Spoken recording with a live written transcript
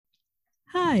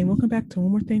Hi, and welcome back to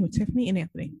One More Thing with Tiffany and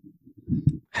Anthony.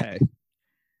 Hey.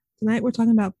 Tonight we're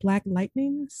talking about Black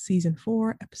Lightning, Season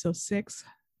 4, Episode 6,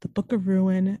 The Book of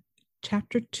Ruin,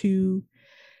 Chapter 2,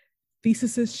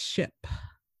 Theseus's Ship.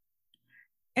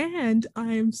 And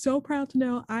I am so proud to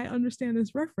know I understand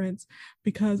this reference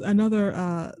because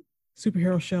another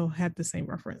superhero show had the same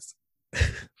reference.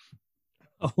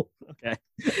 Oh, okay.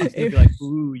 I was gonna be It- like,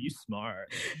 "Ooh, you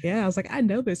smart." yeah, I was like, I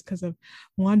know this because of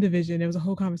WandaVision. There was a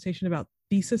whole conversation about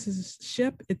Theseus's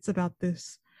ship. It's about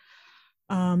this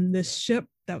ship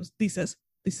that was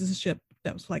Theseus's ship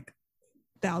that was like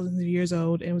thousands of years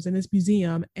old and it was in this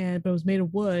museum but it was made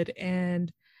of wood,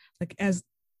 and like as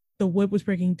the wood was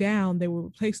breaking down they would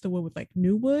replace the wood with like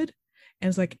new wood, and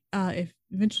it's like if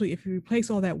you replace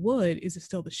all that wood, is it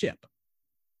still the ship?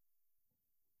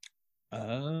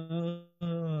 Oh,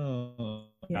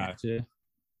 Yeah. gotcha.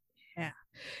 Yeah,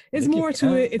 it's Look more at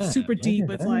to it. It's that. super Look deep.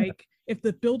 at It's that. like if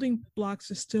the building blocks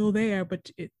are still there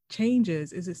but it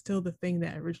changes, is it still the thing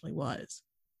that originally was?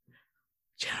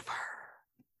 Jennifer.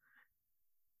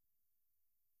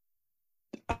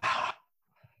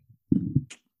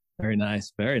 Very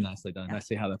nice. Very nicely done. Yeah. I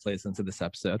see how that plays into this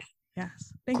episode.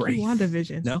 Yes, thank you, Grace.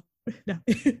 WandaVision. No? No.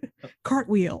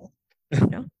 Cartwheel.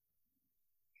 No.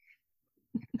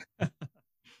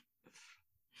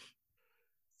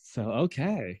 So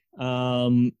okay.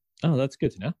 Oh, that's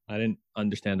good to know. I didn't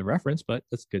understand the reference, but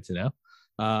that's good to know.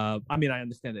 I mean, I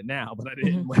understand it now, but I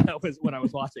didn't Mm-hmm. when I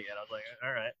was watching it. I was like,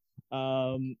 all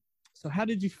right. So how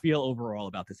did you feel overall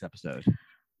about this episode?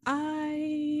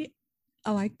 I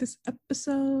I like this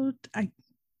episode. I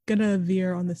gonna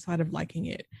veer on the side of liking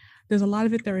it. There's a lot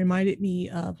of it that reminded me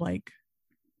of like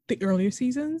the earlier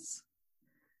seasons,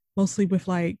 mostly with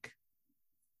like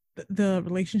the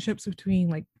relationships between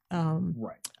like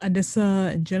Right.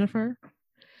 Anissa and Jennifer,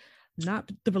 not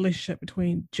the relationship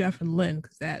between Jeff and Lynn,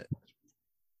 because that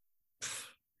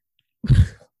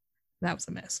was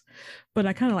a mess. But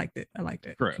I kind of liked it. I liked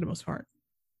it True. for the most part.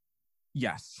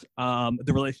 Yes. The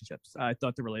relationships. I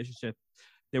thought the relationship,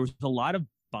 there was a lot of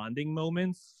bonding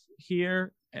moments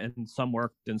here, and some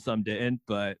worked and some didn't,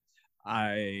 but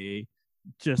I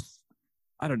just,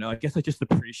 I don't know. I guess I just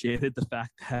appreciated the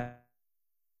fact that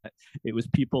it was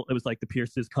like the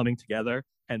Pierces coming together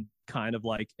and kind of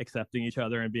like accepting each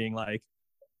other and being like,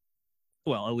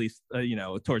 well, at least,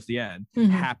 towards the end,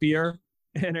 Mm-hmm. happier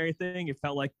and everything. It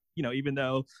felt like, even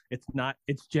though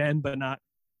it's Jen, but not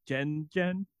Jen.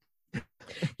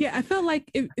 Yeah, I felt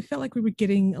like it felt like we were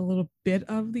getting a little bit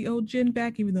of the old Jen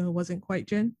back, even though it wasn't quite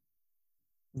Jen.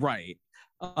 Right.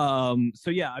 So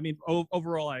yeah, I mean,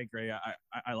 overall, I agree.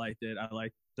 I liked it. I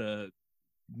liked the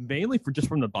mainly for just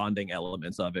from the bonding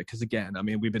elements of it. Because again, I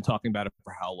mean, we've been talking about it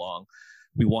for how long.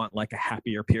 We want like a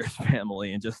happier Pierce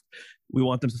family, and just we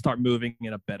want them to start moving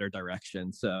in a better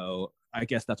direction. So I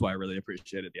guess that's why I really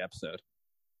appreciated the episode.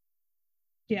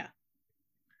 Yeah.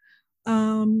 You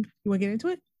want to get into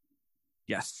it?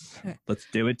 Yes, Okay. let's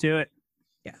do it to it.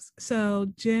 Yes. So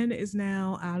Jen is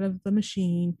now out of the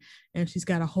machine, and she's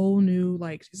got a whole new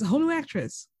like she's a whole new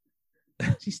actress.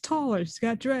 She's taller. She's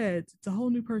got dreads. It's a whole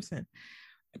new person.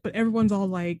 But everyone's all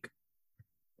like,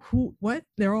 "Who? What?"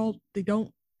 They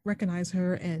don't recognize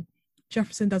her, and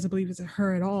Jefferson doesn't believe it's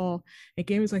her at all. And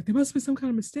Game is like, "There must be some kind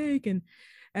of mistake." And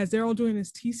as they're all doing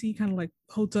this, TC kind of like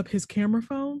holds up his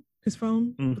phone with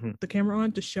Mm-hmm. the camera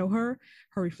on to show her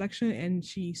reflection, and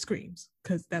she screams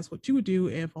because that's what you would do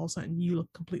if all of a sudden you look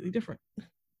completely different.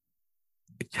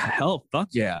 Hell, fuck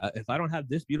yeah! If I don't have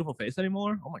this beautiful face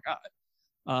anymore, oh my god.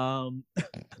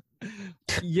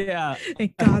 Yeah.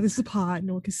 Thank God this is a pod;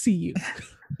 no one can see you.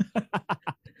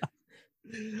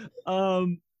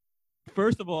 um.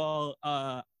 First of all,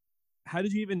 how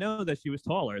did you even know that she was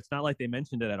taller? It's not like they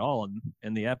mentioned it at all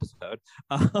in the episode.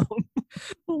 Um,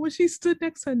 But when she stood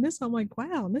next to Nissa, I'm like,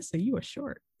 wow, Nissa, you are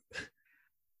short.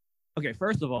 okay,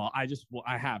 first of all, I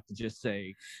have to just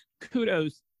say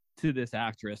kudos to this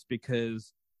actress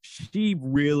because she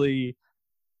really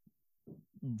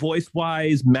voice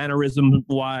wise, mannerism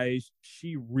wise,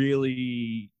 she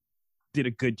really did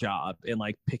a good job in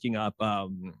like picking up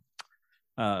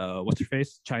what's her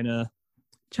face? China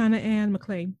Ann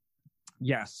McClain.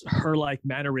 Yes, her like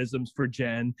mannerisms for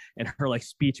Jen and her like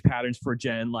speech patterns for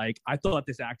Jen. Like I thought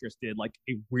this actress did like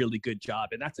a really good job,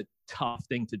 and that's a tough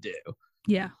thing to do.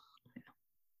 Yeah.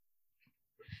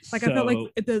 Like I felt like So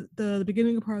at the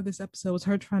beginning part of this episode was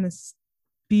her trying to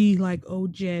be like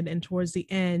old Jen, and towards the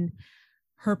end,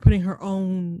 her putting her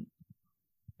own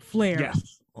flair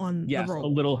yes, on the yes, a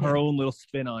role. little her Yeah. own little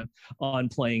spin on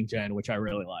playing Jen, which I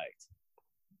really liked.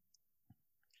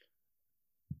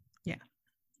 Yeah.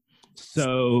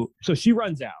 So she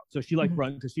runs out. So she like Mhm.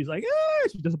 runs because she's like,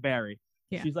 she does a Barry.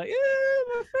 Yeah. She's like,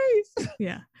 my face.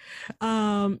 Yeah.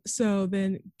 So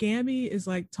then Gamby is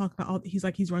like talking about all,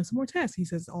 he's run some more tests. He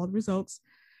says all the results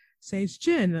say it's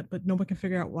Jen, but no one can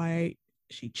figure out why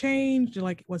she changed.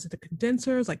 Like, was it the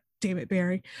condensers? Like, damn it,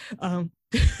 Barry.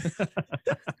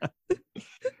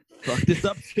 Fuck this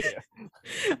up too.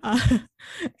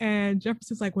 And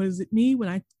Jefferson's like, was it me when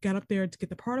I got up there to get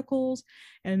the particles?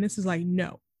 And this is like,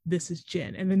 no, this is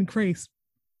Jen. And then Grace,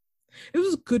 it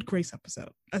was a good Grace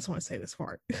episode. I just want to say this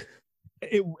part.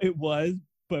 It was,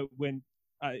 but when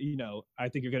I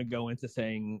think you're going to go into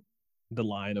saying the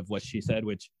line of what she said,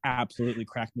 which absolutely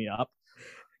cracked me up.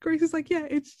 Grace is like, yeah,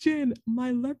 it's Jen.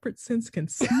 My leopard sense can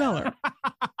smell her.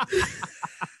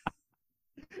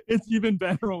 It's even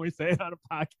better when we say it on a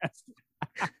podcast.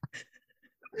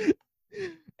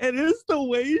 And it's the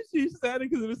way she said it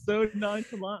because it was so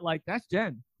nonchalant. Like, that's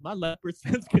Jen. My leopard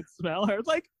sense can smell her. It's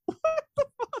like, what the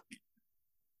fuck?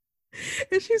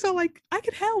 And she's all like, I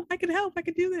can help. I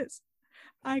can do this.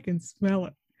 I can smell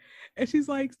it. And she's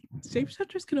like,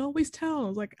 shapeshifters can always tell. I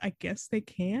was like, I guess they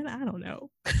can. I don't know.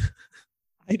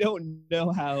 I don't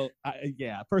know how.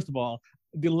 First of all,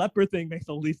 the leopard thing makes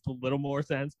at least a little more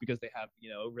sense because they have,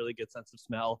 a really good sense of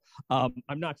smell. I'm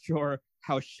not sure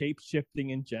how shape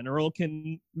shifting in general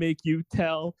can make you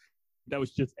tell. That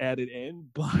was just added in.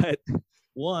 But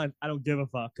one, I don't give a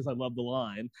fuck because I love the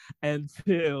line. And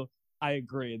two, I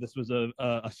agree. This was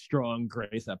a strong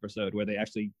Grace episode where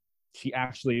she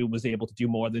actually was able to do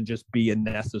more than just be a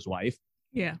Nessa's wife.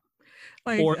 Yeah.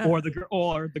 Like, or the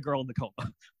girl in the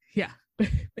coma. Yeah.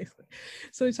 Basically.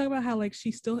 So we talk about how like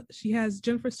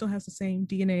Jennifer still has the same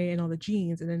DNA and all the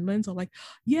genes, and then Lynn's all like,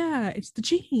 yeah, it's the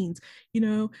genes,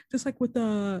 just like with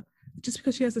just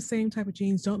because she has the same type of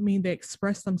genes don't mean they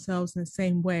express themselves in the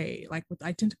same way. Like with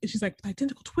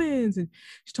identical twins, and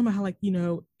she's talking about how like,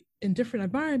 in different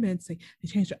environments they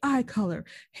change their eye color,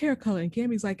 hair color, and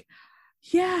Gamby's like,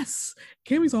 yes.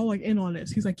 Gammy's all like in on this.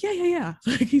 He's like, yeah.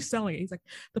 Like he's selling it. He's like,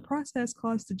 the process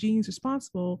caused the genes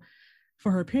responsible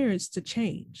for her appearance to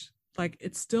change. Like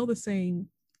it's still the same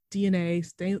DNA,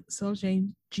 still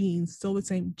same genes, still the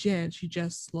same Jen. She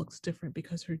just looks different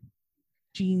because her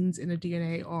genes in the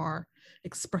DNA are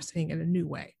expressing in a new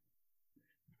way.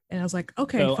 And I was like,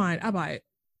 okay, fine, I buy it.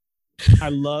 I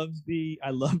love the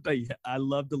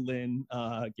Lynn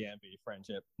Gamby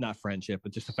friendship, not friendship,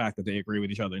 but just the fact that they agree with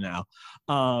each other now.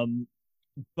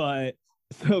 But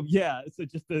so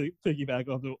just to piggyback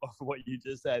off of what you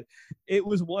just said, it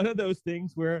was one of those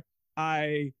things where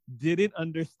I didn't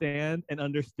understand and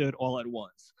understood all at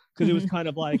once because it was kind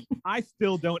of like I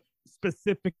still don't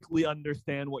specifically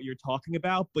understand what you're talking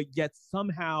about, but yet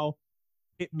somehow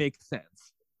it makes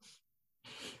sense.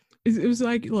 It was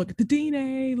like, look, the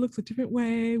DNA looks a different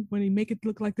way when you make it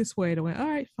look like this way. I went, all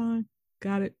right, fine,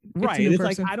 got it. Right. It's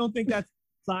like I don't think that's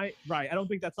science. Right. I don't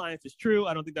think that science is true.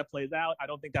 I don't think that plays out. I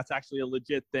don't think that's actually a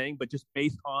legit thing. But just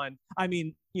based on, for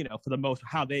the most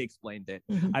how they explained it,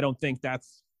 I don't think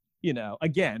that's,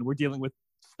 again, we're dealing with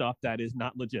stuff that is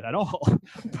not legit at all.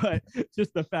 But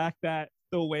just the fact that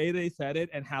the way they said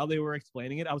it and how they were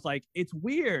explaining it, I was like, it's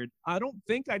weird. I don't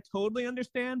think I totally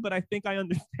understand, but I think I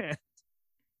understand.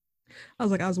 I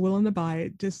was like, I was willing to buy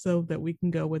it just so that we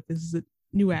can go with this is a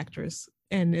new actress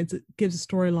and it gives a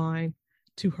storyline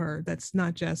to her that's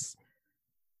not just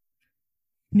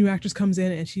new actress comes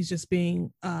in and she's just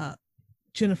being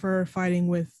Jennifer fighting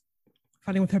with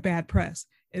her bad press.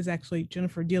 Is actually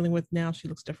Jennifer dealing with now she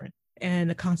looks different and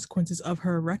the consequences of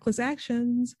her reckless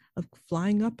actions of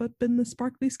flying up in the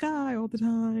sparkly sky all the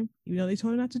time, even though they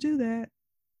told her not to do that.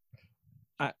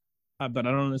 But I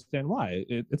don't understand why.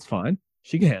 It's fine.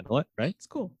 She can handle it, right? It's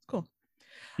cool.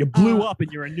 You blew up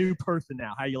and you're a new person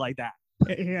now. How you like that?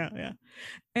 Yeah.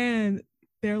 And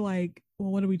they're like, well,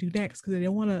 what do we do next? Because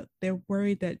they're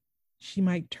worried that she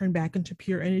might turn back into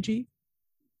pure energy.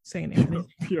 Saying Anthony.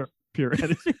 pure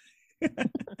energy.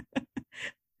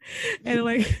 And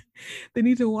like, they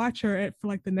need to watch her for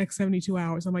like the next 72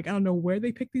 hours. I'm like, I don't know where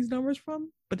they picked these numbers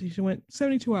from, but she went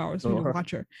 72 hours. We need to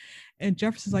watch her. And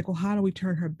Jefferson's like, well, how do we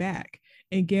turn her back?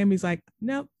 And Gamby's like,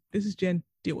 nope. This is Jen.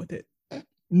 Deal with it.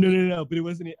 No. But it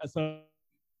wasn't. So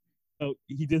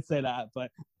he did say that.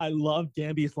 But I love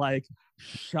Gamby's like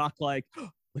shock, like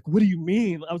what do you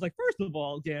mean? I was like, first of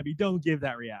all, Gamby, don't give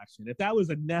that reaction. If that was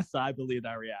a Nessa, I believe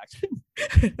that reaction.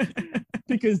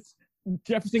 Because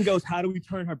Jefferson goes, how do we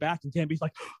turn her back? And Gamby's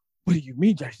like, what do you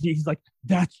mean, Jefferson? He's like,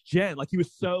 that's Jen. Like he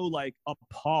was so like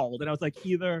appalled. And I was like,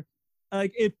 either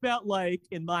like it felt like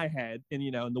in my head, and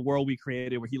in the world we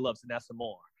created where he loves Nessa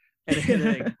more. And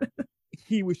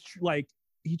he was like,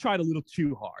 he tried a little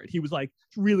too hard. He was like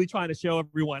really trying to show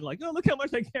everyone like, oh, look how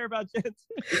much I care about Jen.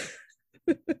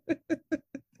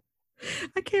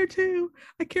 I care too.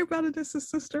 I care about Odysseus'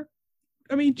 sister.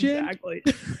 I mean, Jen. Exactly.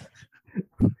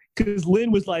 Because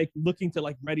Lynn was like looking to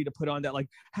like ready to put on that like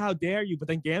how dare you, but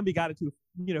then Gamby got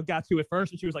to it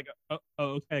first, and she was like,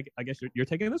 oh okay, I guess you're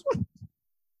taking this one.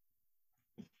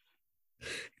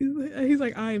 He's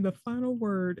like, I am the final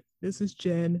word. This is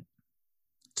Jen.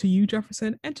 To you,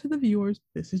 Jefferson, and to the viewers,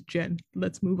 this is Jen.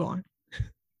 Let's move on.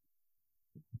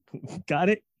 Got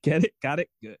it. Get it. Got it.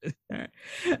 Good. All right.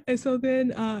 And so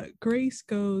then Grace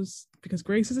goes, because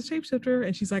Grace is a shapeshifter,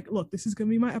 and she's like, look, this is gonna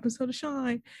be my episode to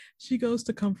shine. She goes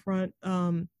to confront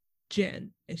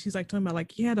Jen, and she's like talking about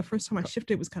like, yeah, the first time I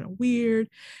shifted was kind of weird,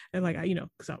 and like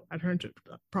because I turned to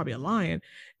probably a lion.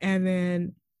 And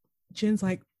then Jen's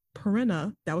like,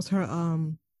 Perenna, that was her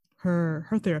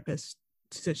her therapist.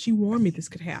 She said she warned me this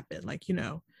could happen, like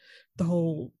the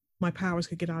whole my powers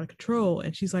could get out of control.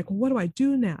 And she's like, well, what do I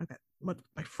do now? I got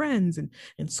my friends and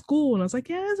in school. And I was like,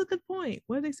 yeah, that's a good point.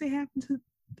 What did they say happened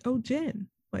to Jen?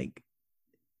 Like,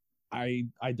 I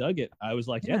dug it. I was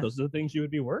like, yeah, those are the things you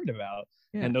would be worried about.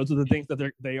 Yeah. And those are the things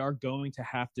that they are going to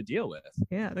have to deal with.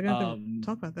 Yeah, they're gonna have to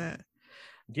talk about that.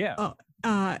 Yeah. Oh,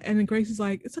 and then Grace is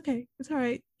like, it's okay, it's all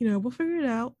right, we'll figure it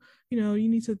out. You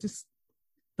need to just,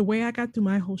 the way I got through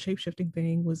my whole shape-shifting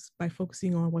thing was by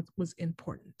focusing on what was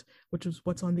important, which was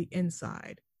what's on the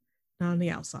inside, not on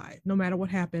the outside. No matter what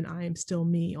happened, I am still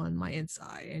me on my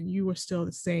inside, and you are still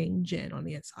the same Jen on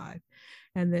the inside.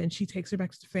 And then she takes her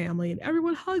back to the family, and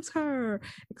everyone hugs her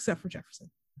except for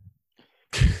Jefferson.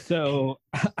 So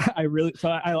I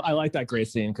like that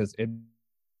Grace scene because it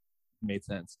made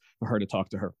sense for her to talk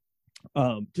to her.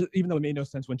 Just, even though it made no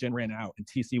sense when Jen ran out and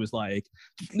TC was like,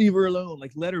 just leave her alone,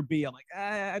 like let her be. I'm like,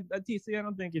 TC, I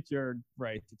don't think it's your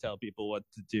right to tell people what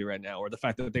to do right now, or the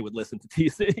fact that they would listen to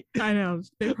TC. I know,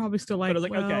 they're probably still like, but I was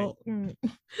like, okay.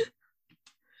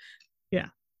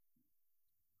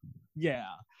 Yeah.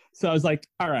 So I was like,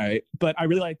 all right, but I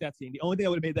really like that scene. The only thing I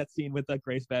would have made that scene with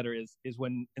Grace better is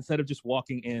when instead of just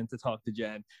walking in to talk to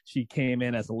Jen, she came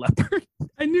in as a leopard.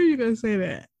 I knew you were gonna say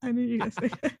that. I knew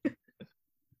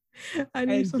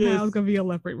somehow it was gonna be a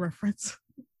leopard reference.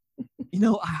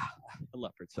 A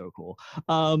leopard's so cool.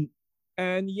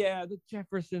 And yeah, the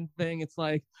Jefferson thing, it's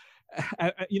like,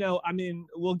 I mean,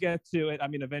 we'll get to it. I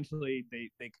mean, eventually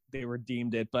they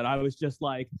redeemed it, but I was just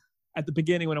like, at the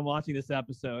beginning when I'm watching this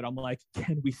episode, I'm like,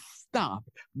 can we stop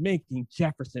making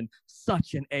Jefferson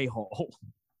such an a-hole?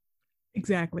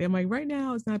 Exactly. I'm like, right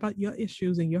now it's not about your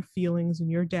issues and your feelings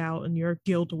and your doubt and your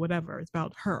guilt or whatever. It's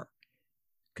about her.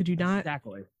 Could you not?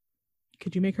 Exactly.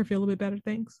 Could you make her feel a little bit better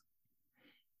things?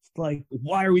 It's like,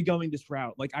 why are we going this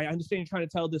route? Like, I understand you're trying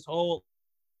to tell this whole,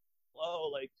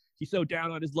 like, he's so down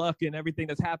on his luck and everything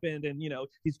that's happened, and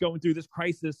he's going through this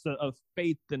crisis of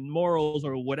faith and morals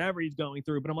or whatever he's going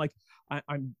through. But I'm like,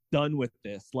 I'm done with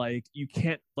this. Like, you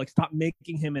can't stop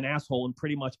making him an asshole in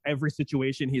pretty much every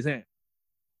situation he's in.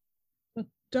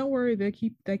 Don't worry, they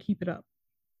keep it up.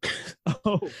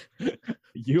 Oh,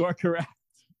 you are correct.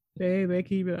 They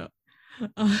keep it up.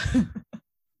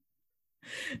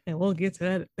 And we'll get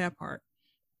to that part.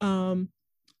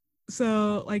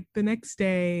 So like the next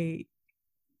day,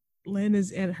 Lynn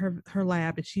is at her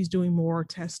lab and she's doing more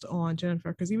tests on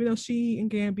Jennifer, because even though she and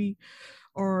Gamby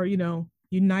are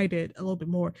united a little bit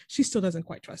more, she still doesn't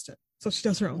quite trust it, so she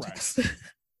does her own test.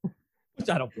 Which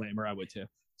I don't blame her. I would too.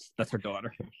 That's her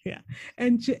daughter. Yeah.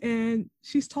 And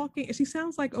she's talking, and she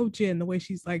sounds like Jen, the way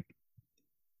she's like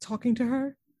talking to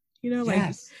her,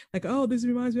 yes. like, oh, this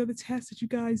reminds me of the test that you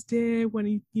guys did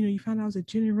when you found out I was a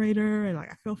generator, and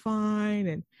like I feel fine,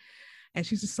 and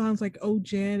she just sounds like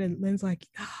Jen, and Lynn's like,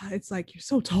 it's like, you're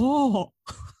so tall.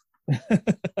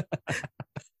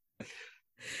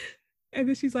 And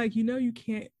then she's like, you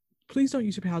can't, please don't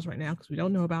use your powers right now because we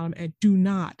don't know about them, and do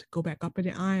not go back up in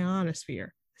the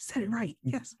ionosphere. Said it right.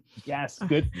 Yes. Yes.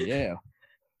 Good. Yeah.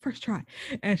 First try.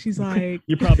 And she's like,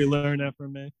 you probably learned that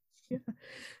from me. Yeah.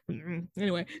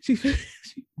 Anyway,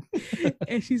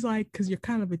 and she's like, because you're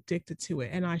kind of addicted to it,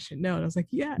 and I should know. And I was like,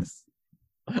 yes.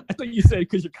 I thought you said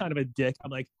because you're kind of a dick. I'm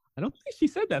like, I don't think she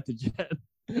said that to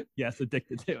Jen. Yes,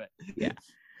 addicted to it. Yeah.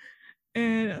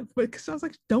 And because I was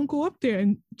like, don't go up there.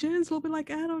 And Jen's a little bit like,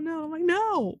 I don't know. I'm like,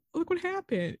 no, look what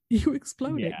happened. You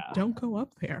exploded. Yeah. Don't go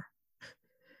up there.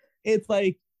 It's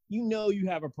like, you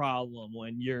have a problem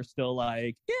when you're still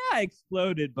like, yeah, I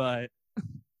exploded, but.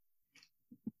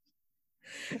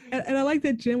 And I like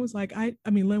that Jen was like,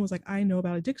 Lynn was like, I know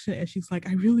about addiction. And she's like,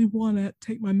 I really want to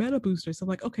take my meta boosters. So I'm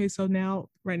like, okay, so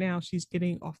right now she's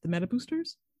getting off the meta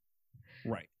boosters.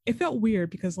 Right. It felt weird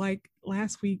because like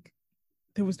last week,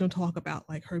 there was no talk about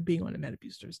like her being on the meta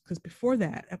boosters. Because before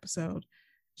that episode,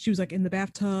 she was like in the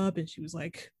bathtub and she was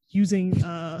like using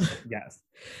Yes.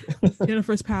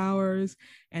 Jennifer's powers.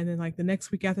 And then like the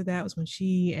next week after that was when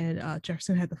she and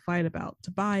Jefferson had the fight about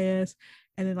Tobias.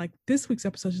 And then like this week's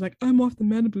episode, she's like, I'm off the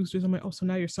meta boosters. I'm like, oh, so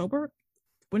now you're sober?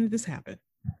 When did this happen?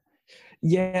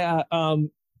 Yeah.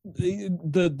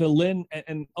 The Lynn,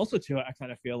 and also too, I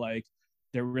kind of feel like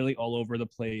they're really all over the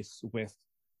place with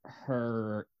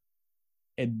her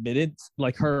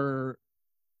her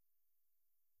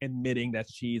admitting that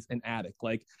she's an addict.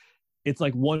 Like, it's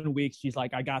like 1 week she's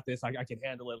like, I got this, I can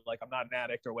handle it, like I'm not an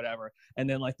addict or whatever. And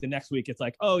then like the next week it's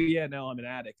like, oh yeah, no, I'm an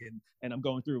addict, and I'm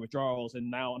going through withdrawals,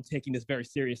 and now I'm taking this very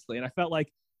seriously. And I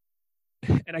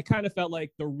kind of felt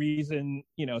like the reason,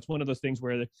 it's one of those things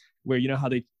where you know how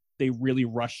they really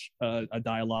rush a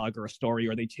dialogue or a story,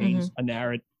 or they change a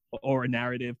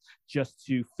narrative just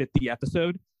to fit the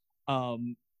episode.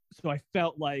 So I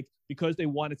felt like because they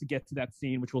wanted to get to that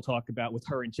scene, which we'll talk about with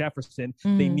her and Jefferson,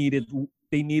 they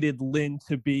needed Lynn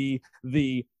to be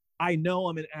I know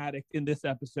I'm an addict in this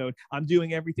episode. I'm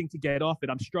doing everything to get off it.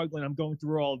 I'm struggling. I'm going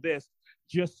through all of this,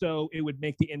 just so it would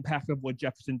make the impact of what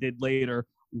Jefferson did later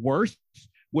worse.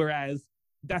 Whereas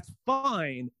that's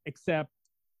fine, except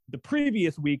the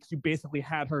previous weeks, you basically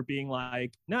had her being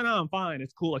like, no, I'm fine.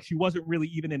 It's cool. Like, she wasn't really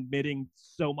even admitting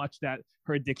so much that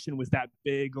her addiction was that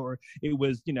big, or it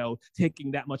was,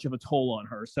 taking that much of a toll on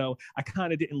her. So I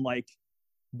kind of didn't like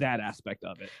that aspect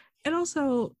of it. And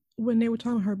also, when they were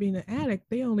talking about her being an addict,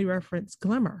 they only referenced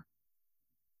Glimmer.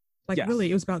 Like, yes.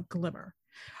 Really, it was about Glimmer.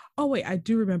 Oh, wait, I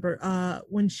do remember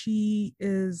when she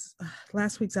is,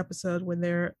 last week's episode,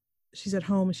 when she's at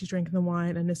home and she's drinking the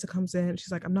wine, and Nyssa comes in.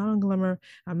 She's like, I'm not on Glimmer.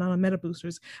 I'm not on Meta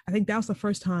Boosters. I think that was the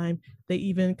first time they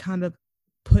even kind of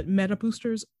put Meta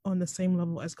Boosters on the same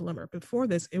level as Glimmer. Before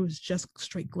this, it was just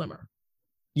straight Glimmer.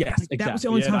 Yes, like, exactly. That was the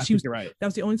only time she was. Right. That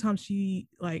was the only time she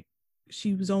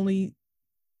was only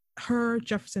her,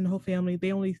 Jefferson, the whole family.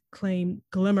 They only claimed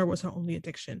Glimmer was her only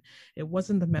addiction. It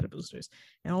wasn't the Meta Boosters.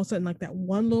 And all of a sudden, like that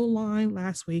one little line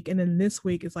last week, and then this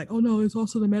week it's like, oh no, it's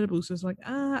also the Meta Boosters. Like,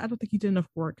 I don't think he did enough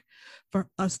work for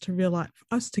us to realize,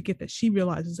 for us to get that she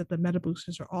realizes that the Meta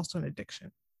Boosters are also an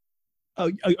addiction.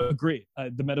 Oh, I agree.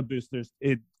 The Meta Boosters.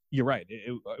 You're right.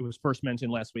 It was first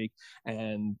mentioned last week,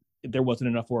 and there wasn't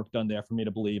enough work done there for me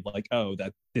to believe, like, oh,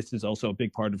 that this is also a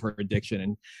big part of her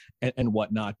addiction and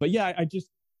whatnot. But yeah, I just.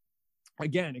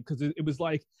 Again, because it was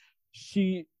like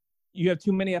you have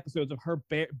too many episodes of her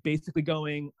basically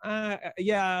going,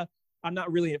 yeah, I'm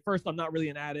not really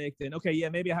an addict, and okay, yeah,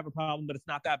 maybe I have a problem, but it's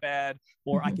not that bad,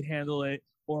 or I can handle it,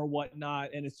 or whatnot.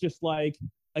 And it's just like,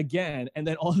 again, and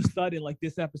then all of a sudden, like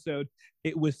this episode,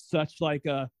 it was such like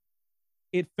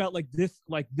it felt like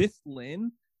this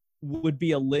Lynn would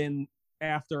be a Lynn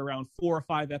after around 4 or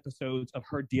 5 episodes of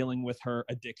her dealing with her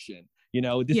addiction.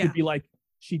 This would be like,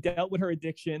 she dealt with her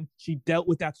addiction, she dealt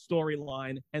with that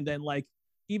storyline, and then like,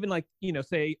 even like,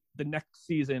 say the next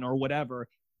season or whatever,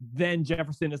 then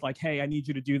Jefferson is like, hey, I need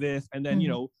you to do this. And then,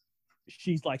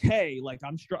 she's like, hey, like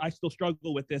I still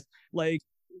struggle with this. Like,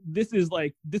 this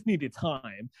needed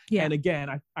time. Yeah. And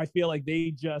again, I feel like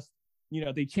they just,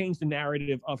 they changed the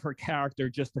narrative of her character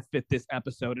just to fit this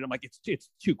episode. And I'm like, it's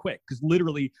too quick, because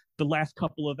literally the last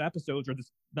couple of episodes, or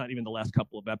this, not even the last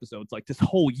couple of episodes, like this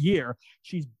whole year,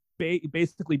 she's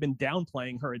basically been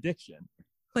downplaying her addiction.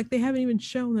 Like, they haven't even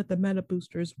shown that the Meta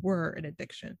Boosters were an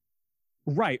addiction,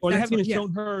 right? Or they haven't even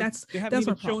shown her. They haven't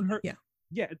even shown her.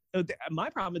 Yeah. My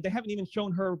problem is they haven't even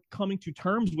shown her coming to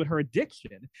terms with her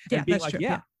addiction. Yeah, and being that's like, true.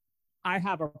 Yeah, I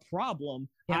have a problem.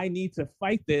 Yeah. I need to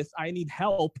fight this. I need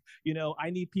help.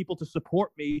 I need people to support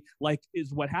me. Like,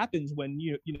 is what happens when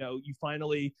you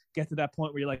finally get to that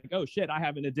point where you're like, oh shit, I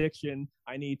have an addiction.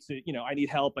 I need to, I need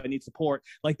help. I need support.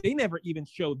 Like, they never even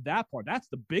showed that part. That's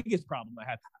the biggest problem I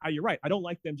had. You're right. I don't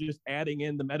like them just adding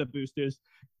in the Meta Boosters,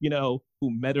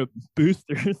 Meta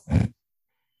Boosters,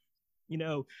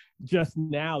 just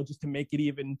now, just to make it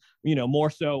even,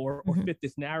 more so, or fit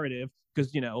this narrative,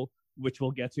 because, which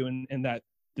we'll get to in that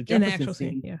the Jefferson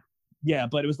scene. Yeah,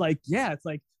 but it was like, it's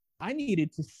like, I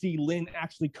needed to see Lynn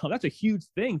actually come. That's a huge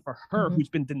thing for her, who's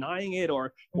been denying it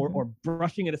or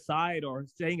brushing it aside, or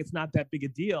saying it's not that big a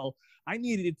deal. I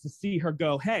needed to see her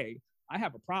go, hey, I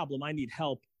have a problem. I need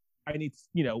help. I need,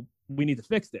 we need to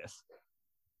fix this.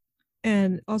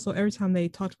 And also, every time they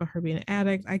talked about her being an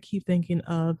addict, I keep thinking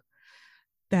of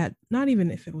that, not even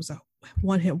if it was a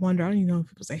one-hit wonder, I don't even know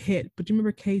if it was a hit, but do you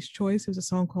remember K's Choice? It was a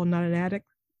song called Not an Addict.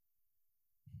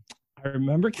 I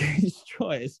remember K's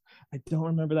Choice. I don't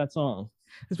remember that song.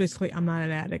 It's basically, I'm not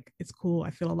an addict. It's cool. I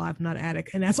feel alive. I'm not an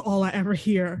addict. And that's all I ever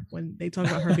hear when they talk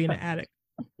about her being an addict.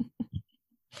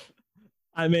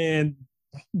 I mean,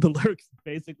 the lyrics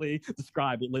basically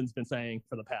describe what Lynn's been saying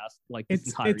for the past like this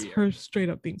entire it's year. her straight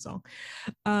up theme song.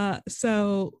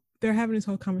 So they're having this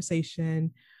whole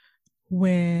conversation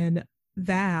when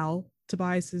Val,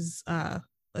 Tobias's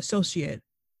associate,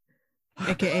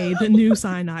 aka the new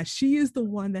Sinai, she is the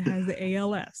one that has the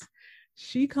ALS.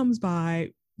 She comes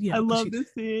by. I love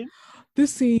this scene.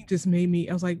 This scene just made me.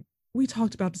 I was like, we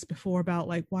talked about this before about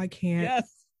like why can't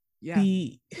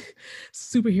the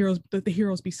superheroes, the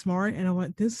heroes be smart? And I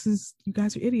went, this is, you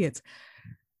guys are idiots.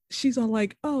 She's all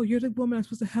like, oh, you're the woman I'm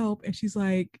supposed to help, and she's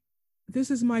like,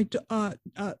 this is my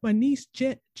niece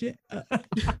JJ.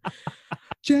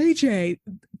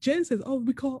 Jen says, "Oh,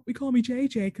 we call me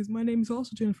JJ because my name is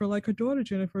also Jennifer, like her daughter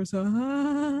Jennifer." So,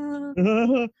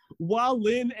 while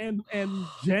Lynn and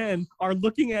Jen are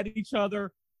looking at each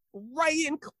other, right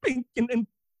in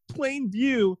plain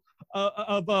view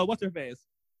of what's her face,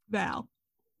 Val,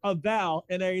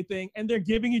 and everything, and they're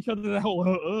giving each other the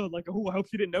whole like, oh, I hope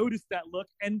she didn't notice that look.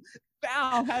 And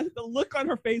Val has the look on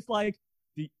her face like,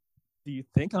 do you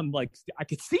think I'm like I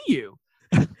could see you?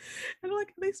 And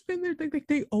like they spend their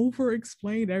they over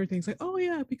explain everything. It's like, oh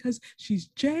yeah, because she's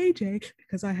JJ,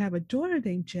 because I have a daughter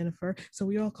named Jennifer, so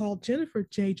we all call Jennifer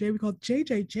JJ, we call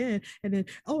JJ Jen, and then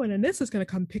and Anissa's gonna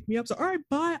come pick me up, so all right,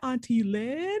 bye Auntie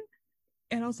Lynn.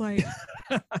 And I was like,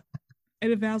 and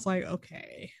then Val's like,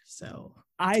 okay, so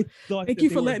I thought thank you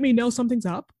for letting me know something's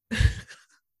up.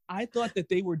 I thought that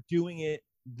they were doing it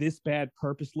this bad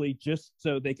purposely just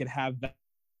so they could have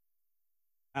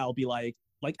Val be like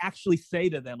actually say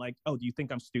to them like, oh, do you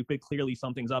think I'm stupid? Clearly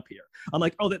something's up here. I'm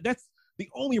like, oh, that's the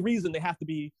only reason they have to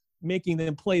be making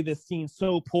them play this scene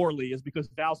so poorly is because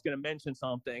Val's gonna mention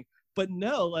something. But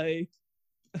no, like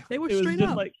they were straight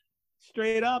up. Like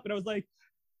straight up. And I was like,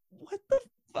 what the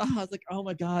fuck? I was like, oh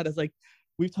my God. I was like,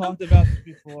 we've talked about this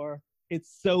before.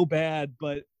 It's so bad,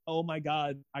 but oh my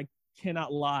God, I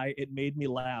cannot lie. It made me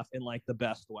laugh in like the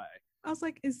best way. I was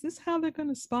like, is this how they're going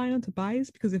to spy on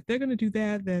Tobias? Because if they're going to do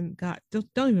that, then God,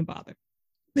 don't even bother.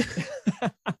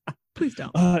 Please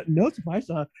don't. No, Tobias,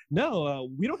 no,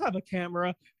 we don't have a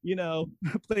camera,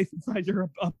 placed inside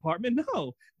your apartment.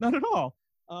 No, not at all.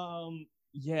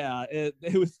 Yeah,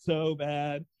 it was so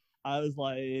bad. I was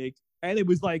like, and it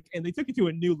was like, and they took it to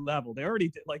a new level. They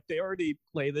already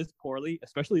play this poorly,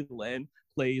 especially Lynn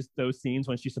plays those scenes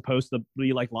when she's supposed to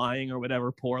be like lying or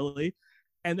whatever poorly.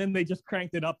 And then they just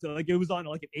cranked it up to like, it was on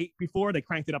like an 8 before, they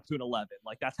cranked it up to an 11.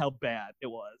 Like that's how bad it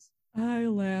was. I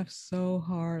laughed so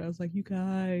hard. I was like, you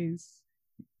guys,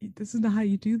 this is not how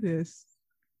you do this.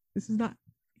 This is not,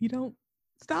 you don't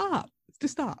stop.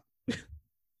 Just stop.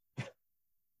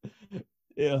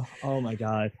 Yeah. Oh my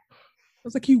God. It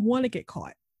was like you want to get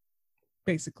caught,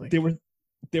 basically.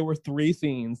 There were 3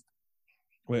 scenes.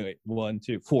 Wait, 1,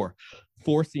 2, 4.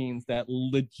 4 scenes that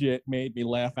legit made me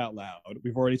laugh out loud.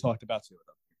 We've already talked about 2 of them.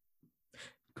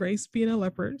 Grace being a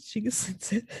leopard, she can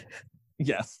sense it.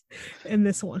 Yes. And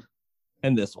this one.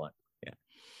 Yeah.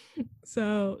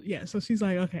 So she's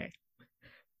like, okay,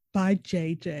 by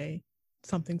JJ,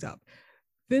 something's up.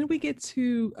 Then we get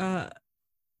to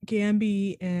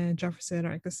Gamby and Jefferson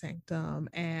are at the sanctum,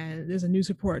 and there's a news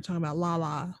report talking about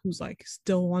Lala, who's like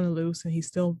still on the loose and he's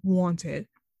still wanted,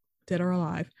 dead or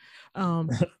alive,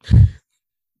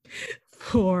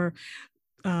 for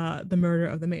the murder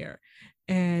of the mayor.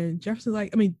 And Jefferson's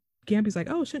like, Gamby's like,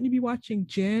 oh, shouldn't you be watching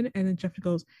Jen? And then Jefferson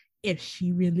goes, if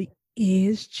she really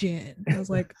is Jen. I was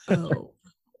like, oh,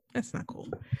 that's not cool.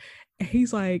 And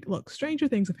he's like, look, stranger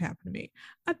things have happened to me.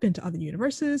 I've been to other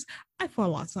universes. I fought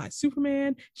alongside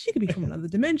Superman. She could be from another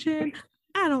dimension.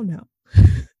 I don't know.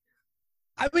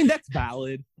 I mean, that's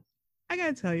valid. I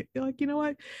gotta tell you, like, you know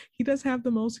what? He does have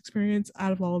the most experience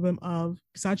out of all of them,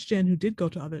 besides Jen, who did go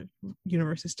to other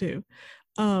universes too,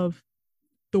 of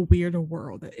the weirder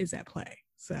world that is at play.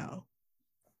 So,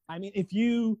 I mean, if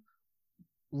you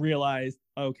realize,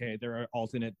 okay, there are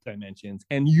alternate dimensions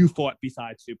and you fought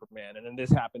beside Superman and then this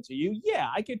happened to you, yeah,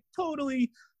 I could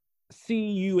totally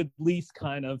see you at least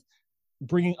kind of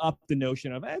bringing up the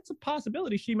notion of it's a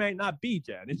possibility she might not be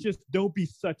Jen. It's just don't be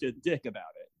such a dick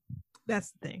about it.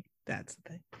 That's the thing.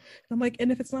 I'm like,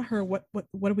 and if it's not her, what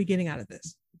are we getting out of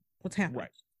this? What's happening? Right.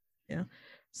 Yeah.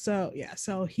 So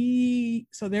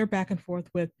they're back and forth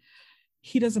with,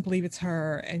 he doesn't believe it's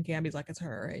her, and Gamby's like, it's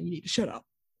her, and you need to shut up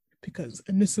because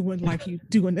Anissa wouldn't like you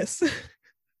doing this.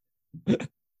 That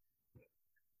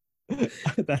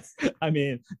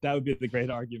would be the great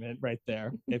argument right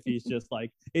there. If he's just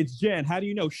like, it's Jen, how do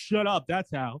you know? Shut up,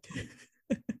 that's how.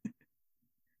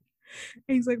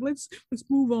 He's like, let's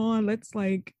move on. Let's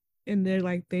like, and they're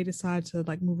like, they decide to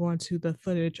like move on to the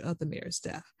footage of the mayor's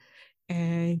death.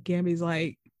 And Gamby's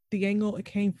like, the angle it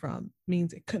came from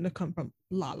means it couldn't have come from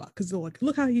Lala, because like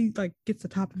look how he like gets the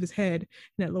top of his head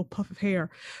and that little puff of hair.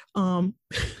 So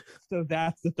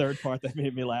that's the third part that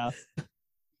made me laugh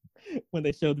when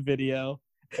they showed the video.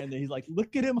 And then he's like,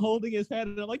 look at him holding his head.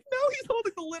 And I'm like, no, he's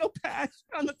holding the little patch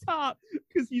on the top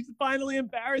because he's finally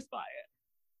embarrassed by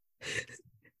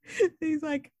it. He's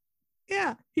like,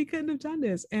 yeah, he couldn't have done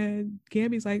this. And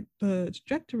Gabby's like, the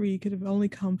trajectory could have only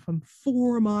come from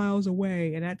 4 miles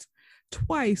away. And that's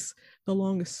twice the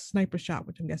longest sniper shot,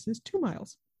 which I'm guessing is 2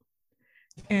 miles.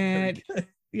 And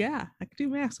yeah, I can do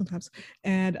math sometimes.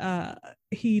 And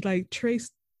he like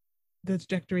traced the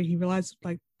trajectory. He realized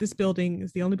like this building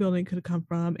is the only building it could have come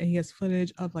from. And he has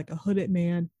footage of like a hooded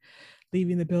man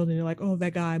leaving the building. They're like, oh,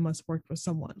 that guy must work for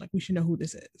someone. Like, we should know who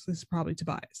this is. This is probably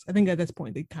Tobias. I think at this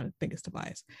point they kind of think it's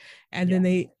Tobias. And then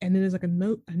there's like a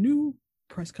new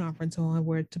press conference on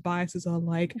where Tobias is all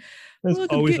like, there's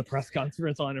always a press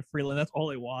conference on in Freeland. That's all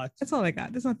I watch. That's all I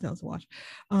got. There's nothing else to watch.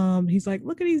 He's like,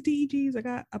 look at these DEGs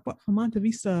I bought from Monte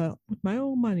Vista with my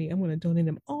own money. I'm going to donate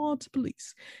them all to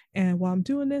police. And while I'm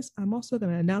doing this, I'm also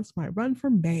going to announce my run for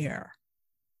mayor.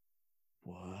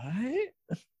 What?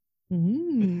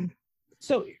 Mm.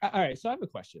 So, all right. So I have a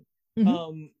question.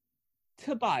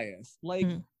 Tobias, like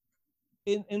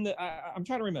in the, I'm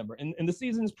trying to remember in the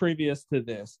seasons previous to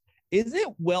this, is it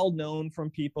well known from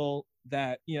people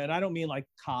that, you know, and I don't mean like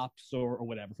cops or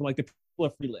whatever, from like the people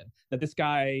of Freeland, that this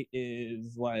guy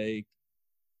is like,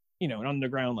 you know, an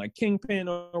underground like kingpin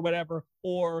or whatever,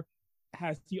 or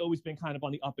has he always been kind of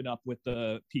on the up and up with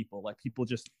the people? Like people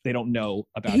just, they don't know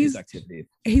about his activities.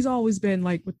 He's always been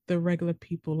like with the regular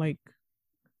people, like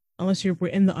unless we're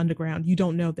in the underground, you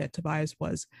don't know that Tobias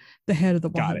was the head of the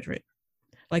 100.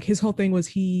 Like his whole thing was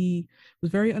he was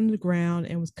very underground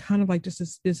and was kind of like just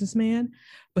this businessman,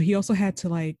 but he also had to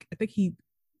like, I think he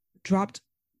dropped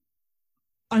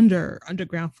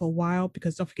underground for a while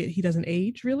because don't forget he doesn't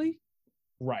age really.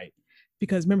 Right.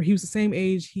 Because remember, he was the same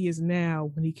age he is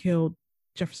now when he killed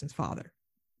Jefferson's father.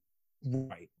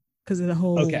 Right. Because of the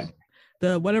whole,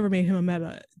 the whatever made him a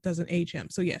meta doesn't age him.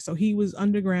 So yeah, so he was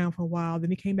underground for a while. Then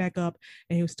he came back up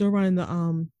and he was still running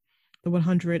the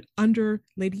 100 under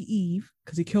Lady Eve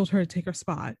because he killed her to take her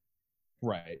spot.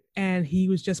 Right. And he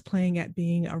was just playing at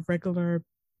being a regular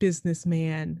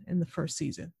businessman in the first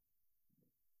season.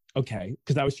 Okay.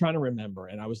 Because I was trying to remember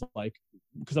and I was like,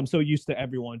 because I'm so used to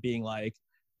everyone being like,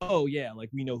 oh yeah, like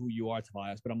we know who you are,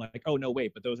 Tobias. But I'm like, oh no,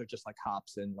 wait, but those are just like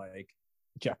Hops and like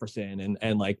Jefferson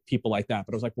and like people like that.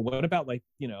 But I was like, well, what about like,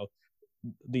 you know,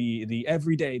 the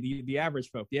everyday, the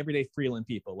average folk, the everyday Freeland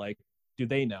people, like, do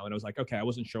they know? And I was like, okay, I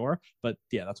wasn't sure, but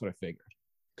yeah, that's what I figured.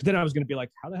 Because then I was going to be like,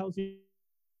 how the hell is he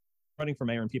running for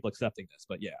mayor and people accepting this?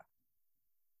 But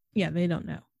yeah, they don't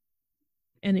know.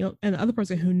 And the other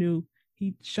person who knew,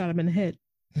 he shot him in the head.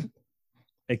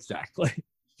 Exactly.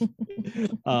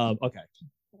 Okay.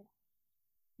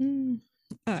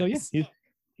 So yeah,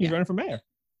 he's running for mayor.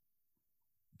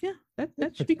 Yeah,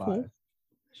 that should be cool.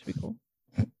 Should be cool.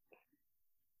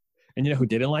 And you know who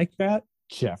didn't like that?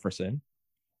 Jefferson.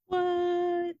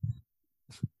 What?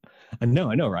 I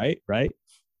know, right?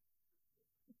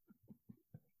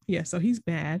 Yeah, so he's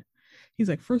mad. He's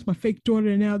like, first my fake daughter,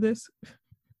 and now this.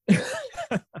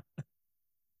 I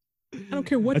don't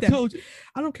care what I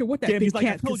don't care what that big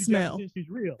cat can smell. She's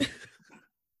real.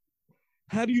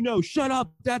 How do you know? Shut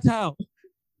up. That's how.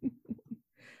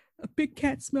 A big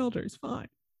cat smelled her. It's fine.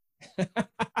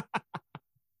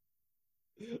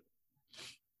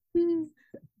 The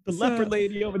leopard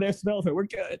lady over there smelled her. We're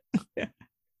good.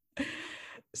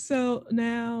 So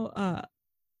now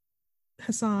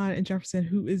Hassan and Jefferson,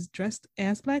 who is dressed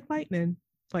as Black Lightning,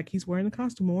 like he's wearing the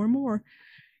costume more and more,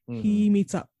 he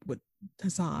meets up with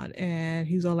Hassan and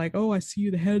he's all like, oh, I see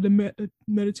you the head of the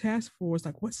Meta Task Force.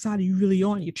 Like, what side are you really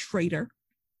on, you traitor?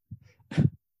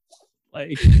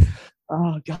 Like,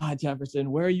 oh God,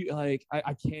 Jefferson, where are you? Like,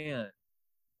 I can't.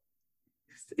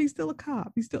 He's still a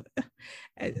cop. He's still.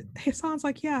 Hassan's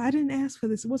like, yeah, I didn't ask for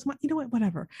this. It was my, you know what?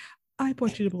 Whatever. I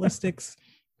brought you the ballistics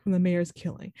from the mayor's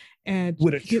killing. And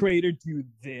would a traitor do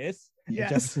this?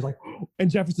 Yes. And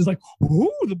Jefferson's like,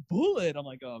 ooh, the bullet. I'm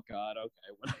like, oh God, okay,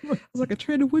 whatever. I was like, a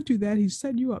traitor would do that. He's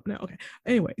setting you up now. Okay.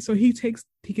 Anyway, so he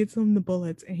gets them the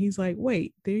bullets and he's like,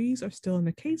 wait, these are still in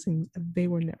the casings. They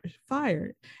were never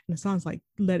fired. And Hassan's like,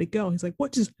 let it go. He's like,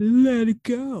 what? Just let it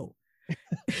go.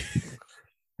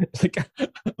 It's like,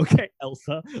 okay,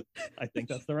 Elsa. I think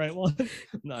that's the right one.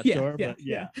 Not sure, but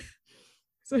yeah.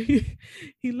 So he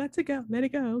let it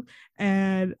go,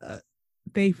 and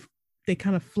they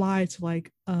kind of fly to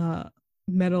like a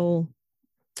metal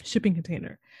shipping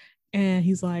container, and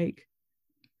he's like,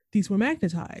 these were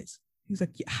magnetized. He's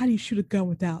like, how do you shoot a gun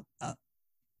without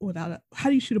how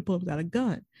do you shoot a bullet without a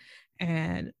gun?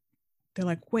 And they're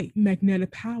like, wait,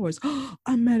 magnetic powers.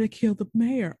 I'm gonna kill the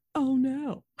mayor. Oh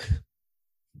no.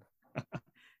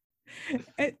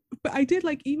 But I did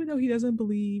like, even though he doesn't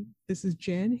believe this is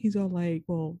Jen, he's all like,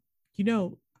 well, you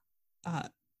know, uh,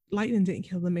 Lightning didn't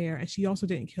kill the mayor, and she also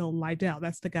didn't kill Lydell.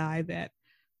 That's the guy that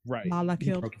Right. Lala He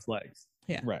killed. broke his legs.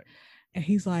 Yeah. Right. And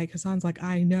he's like, Hassan's like,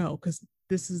 I know, because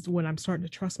this is when I'm starting to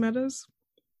trust Meadows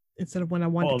instead of when I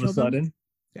wanted All to of kill a sudden. them.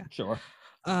 Yeah. Sure.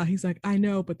 He's like, I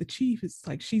know, but the chief is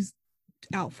like, she's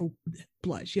out for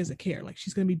blood. She doesn't care. Like,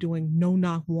 she's gonna be doing no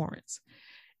knock warrants.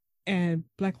 And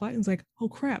Black Lightning's like, oh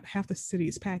crap, half the city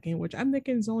is packing, which I'm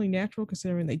thinking is only natural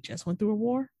considering they just went through a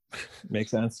war.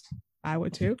 Makes sense. I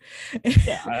would too.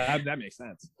 Yeah, that makes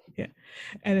sense. Yeah.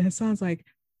 And Hassan's like,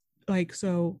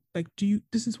 so, like,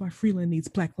 this is why Freeland needs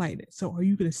Black Lightning. So are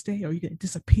you gonna stay or are you gonna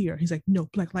disappear? He's like, no,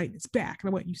 Black Lightning's back. And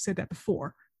I went, you said that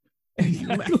before. And he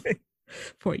left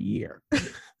for a year.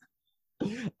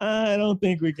 I don't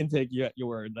think we can take you at your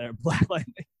word there, Black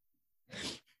Lightning.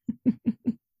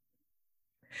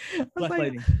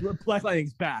 Black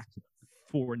Lightning's back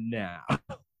for now.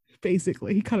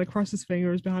 Basically, he kind of crossed his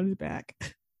fingers behind his back.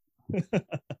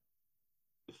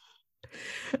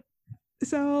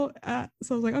 So I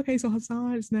was like, okay, so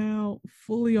Hassan is now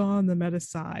fully on the Meta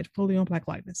side, fully on Black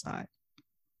Lightning side.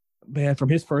 Man, from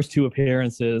his first two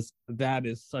appearances, that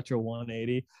is such a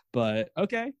 180. But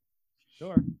okay,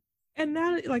 sure. And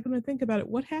now, like, when I think about it,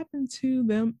 what happened to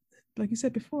them? Like you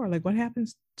said before, like, what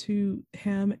happens to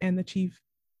him and the chief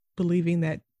believing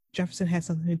that Jefferson had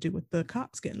something to do with the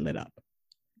cops getting lit up?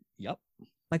 Yep.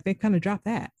 Like, they kind of dropped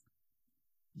that.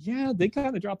 Yeah, they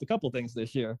kind of dropped a couple things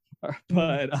this year,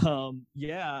 but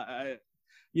yeah,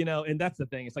 and that's the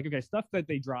thing. It's like, okay, stuff that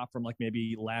they dropped from like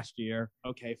maybe last year,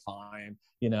 okay, fine,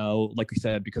 like we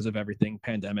said, because of everything,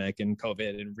 pandemic and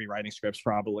COVID and rewriting scripts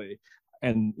probably,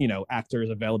 and actors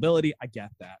availability, I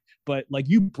get that, but like,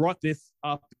 you brought this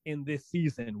up in this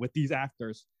season with these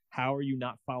actors, how are you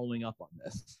not following up on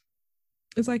this?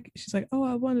 It's like, she's like, oh,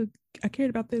 I cared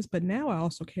about this, but now I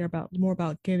also care more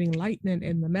about getting Lightning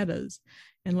in the metas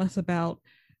and less about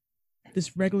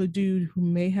this regular dude who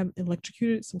may have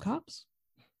electrocuted some cops.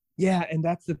 Yeah, and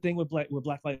that's the thing with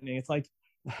Black Lightning. It's like,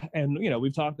 and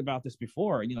we've talked about this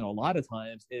before, a lot of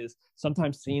times is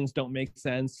sometimes scenes don't make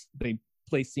sense. They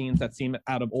play scenes that seem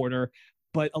out of order,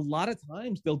 but a lot of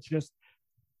times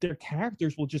their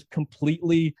characters will just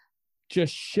completely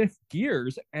just shift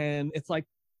gears, and it's like,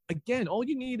 again, all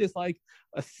you need is like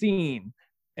a scene,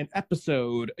 an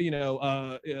episode,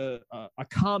 a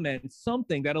comment,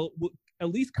 something that'll at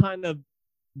least kind of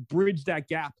bridge that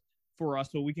gap for us,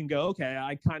 so we can go, okay,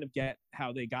 I kind of get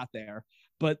how they got there.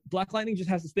 But Black Lightning just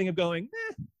has this thing of going,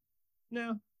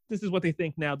 no, this is what they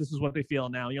think now, this is what they feel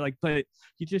now. And you're like, but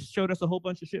you just showed us a whole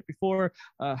bunch of shit before.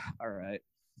 All right.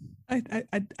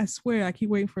 I swear, I keep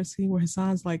waiting for a scene where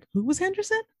Hassan's like, who was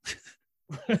Henderson?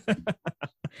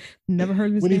 Never heard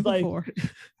of his name before.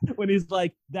 When he's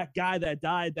like, that guy that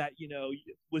died that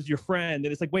was your friend,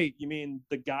 and it's like, wait, you mean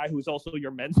the guy who's also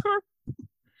your mentor?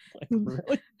 Like,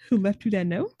 really? Who left you that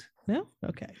note? No?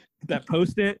 Okay. That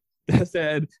post-it that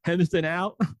said Henderson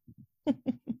out. And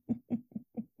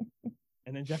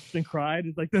then Jefferson cried.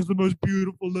 It's like, that's the most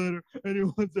beautiful letter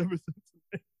anyone's ever sent to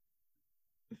me.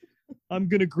 I'm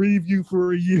gonna grieve you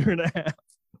for a year and a half.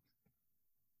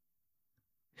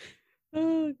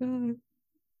 Oh God.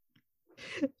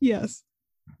 Yes.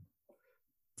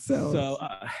 So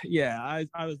yeah,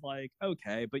 I was like,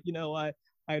 okay, but you know what?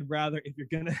 I'd rather, if you're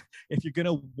gonna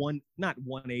not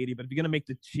 180, but if you're gonna make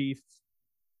the chief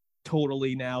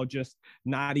totally now just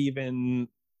not even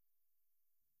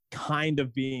kind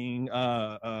of being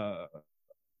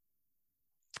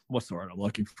what's the word I'm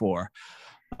looking for?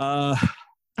 I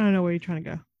don't know where you're trying to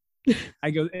go. I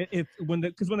go,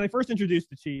 because when they first introduced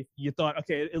the chief, you thought,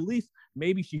 okay, at least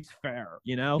maybe she's fair,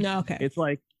 No, okay. It's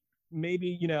like,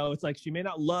 maybe, it's like, she may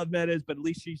not love metas, but at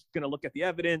least she's going to look at the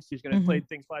evidence. She's going to play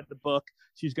things by the book.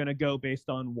 She's going to go based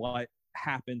on what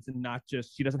happens and not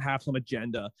just, she doesn't have some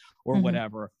agenda or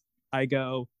whatever. I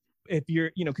go, if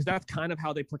you're, because that's kind of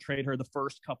how they portrayed her the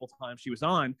first couple times she was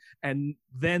on. And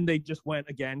then they just went,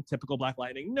 again, typical Black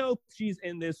Lightning. Nope, she's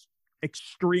in this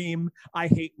extreme, I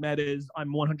hate metas, I'm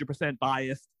 100%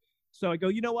 biased. So I go,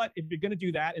 you know what, if you're going to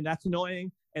do that and that's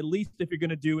annoying, at least if you're going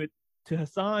to do it to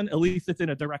Hassan, at least it's in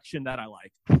a direction that I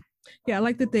like. Yeah, I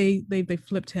like that they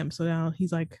flipped him, so now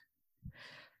he's like,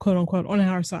 quote unquote, on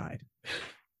our side.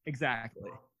 Exactly.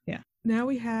 Yeah. Now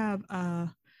we have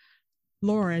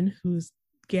Lauren, who's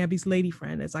Gabby's lady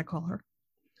friend, as I call her.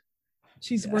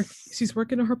 She's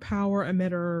working on her power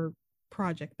amid her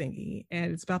project thingy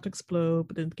and it's about to explode,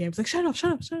 but then the game's like, shut up,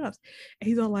 shut up, shut up. And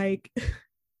he's all like,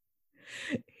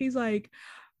 he's like,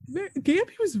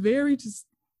 Gamby was very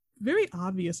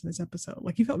obvious in this episode.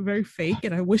 Like he felt very fake,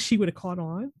 and I wish she would have caught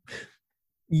on.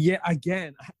 Yeah,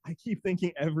 again, I keep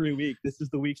thinking every week this is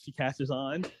the week she catches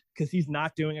on because he's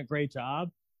not doing a great job.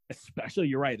 Especially,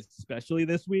 you're right, especially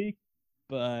this week.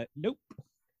 But nope.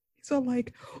 So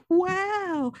like,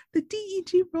 wow, the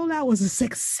DEG rollout was a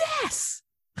success.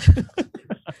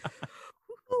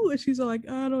 And she's like,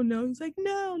 I don't know. He's like,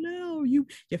 no, you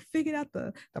figured out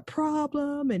the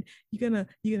problem, and you're gonna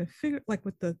figure, like,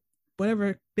 with the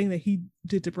whatever thing that he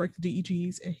did to break the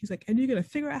DEGs, and he's like, and you're gonna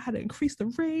figure out how to increase the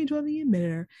range on the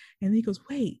emitter. And then he goes,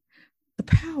 wait, the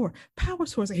power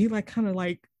source. And he like kind of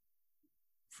like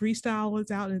freestyle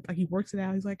it out, and like he works it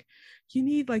out. He's like, you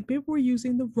need, like, maybe we're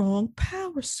using the wrong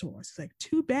power source. It's like,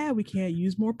 too bad we can't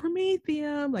use more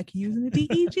promethium, like using the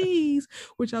DEGs.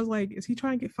 Which I was like, is he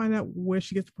trying to find out where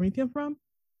she gets the promethium from?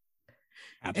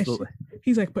 Absolutely.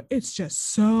 He's like, but it's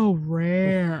just so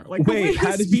rare. Like, wait,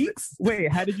 how did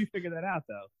you figure that out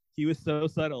though? He was so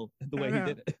subtle the way he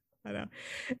did it. I know.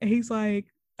 And he's like,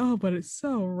 oh, but it's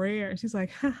so rare. And she's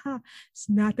like, haha, it's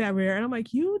not that rare. And I'm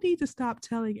like, you need to stop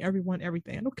telling everyone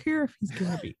everything. I don't care if he's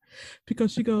Gabby.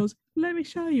 Because she goes, let me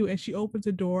show you. And she opens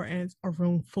a door, and it's a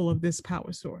room full of this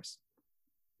power source.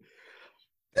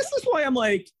 This is why I'm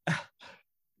like,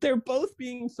 they're both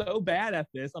being so bad at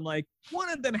this. I'm like,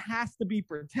 one of them has to be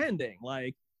pretending.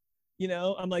 Like, you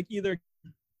know, I'm like, either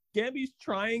Gabby's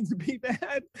trying to be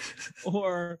bad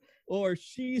or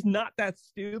she's not that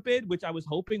stupid, which I was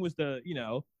hoping was the, you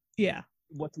know,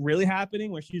 what's really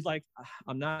happening, where she's like,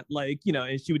 I'm not, like, you know,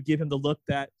 and she would give him the look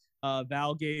that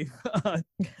Val gave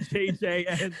JJ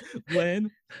and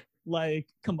Lynn. Like,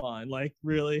 come on, like,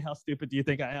 really, how stupid do you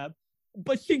think I am?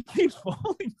 But she keeps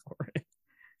falling for it.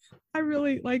 I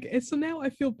really like it. So now I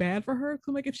feel bad for her.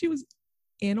 I'm like, if she was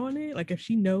in on it, like if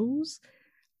she knows,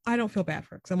 I don't feel bad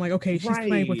for her. Because I'm like, okay, she's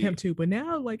playing with him too. But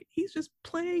now, like, he's just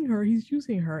playing her. He's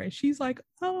using her. And she's like,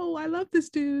 oh, I love this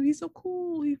dude. He's so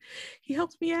cool. He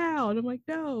helps me out. I'm like,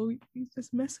 no, he's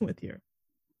just messing with you.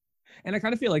 And I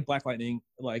kind of feel like Black Lightning,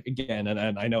 like, again,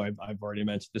 and I know I've already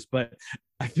mentioned this, but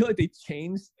I feel like they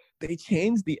changed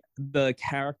the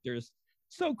characters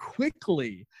so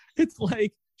quickly. It's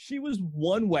like she was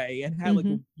one way and had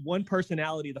like one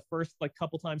personality the first like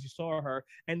couple times you saw her,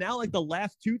 and now like the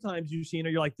last two times you've seen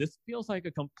her, you're like, this feels like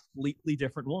a completely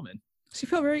different woman. She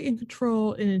felt very in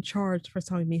control and in charge the first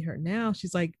time we meet her. Now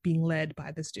she's like being led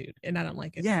by this dude, and I don't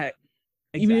like it. Yeah,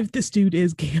 exactly. Even if this dude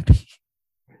is Gamby.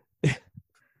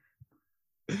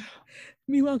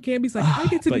 Meanwhile, Gamby's like, I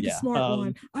get to be the smart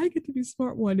one. I get to be the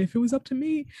smart one. If it was up to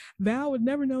me, Val would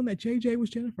never known that JJ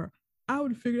was Jennifer. I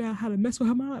would have figured out how to mess with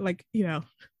her mind. Like, you know,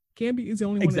 Gamby is the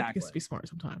only one that gets to be smart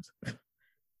sometimes.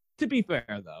 To be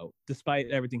fair, though, despite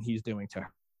everything he's doing to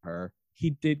her, he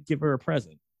did give her a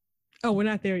present. Oh, we're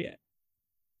not there yet.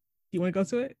 Do you want to go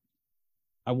to it?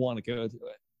 I want to go to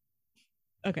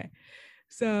it. Okay.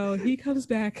 So he comes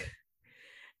back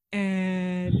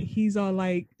and he's all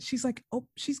like, she's like, oh,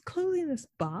 she's clearly in this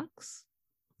box.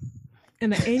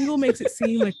 And the angle makes it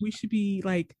seem like we should be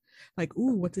like,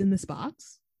 ooh, what's in this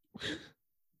box?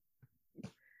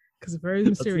 Because it's very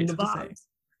mysterious to say.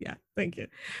 Yeah, thank you.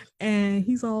 And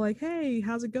he's all like, hey,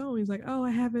 how's it going? He's like, oh,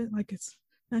 I haven't, like, it's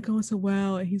not going so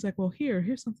well. And he's like, well,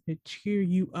 here's something to cheer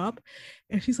you up.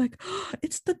 And she's like, oh,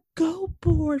 it's the Go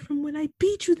board from when I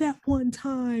beat you that one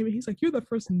time. And he's like, you're the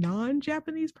first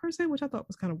non-Japanese person, which I thought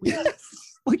was kind of weird.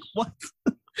 Like, what?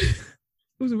 It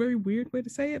was a very weird way to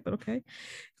say it, but okay.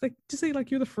 It's like, just say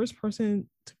like you're the first person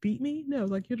to beat me. No,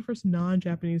 like you're the first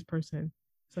non-Japanese person.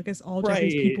 So I guess all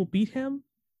Japanese people beat him,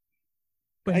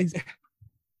 but he's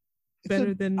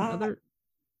better than other.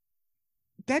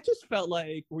 That just felt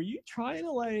like, were you trying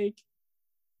to like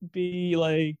be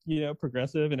like, you know,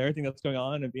 progressive and everything that's going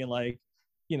on and being like,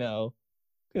 you know,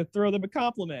 gonna throw them a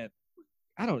compliment?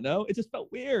 I don't know. It just felt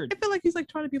weird. I feel like he's like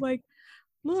trying to be like,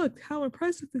 look how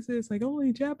impressive this is. Like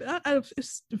only Japan. It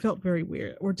just felt very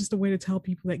weird, or just a way to tell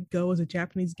people that Go is a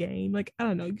Japanese game. Like I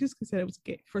don't know. Just said it was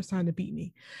a first time to beat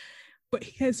me, but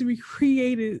he has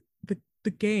recreated the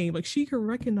game. Like she can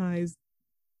recognize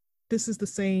this is the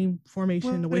same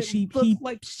formation. The way she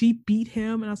beat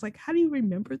him, and I was like, how do you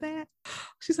remember that?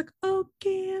 She's like, oh,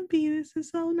 Gamby, this is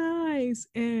so nice.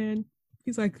 And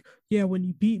he's like, yeah, when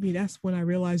you beat me, that's when I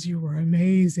realized you were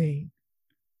amazing.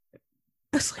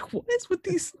 I was like, what is with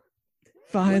these?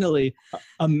 Finally,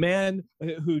 a man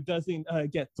who doesn't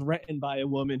get threatened by a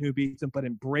woman who beats him, but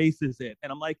embraces it.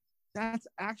 And I'm like, that's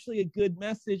actually a good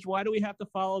message. Why do we have to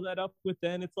follow that up with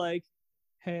then? It's like,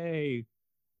 hey,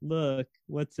 look,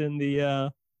 what's in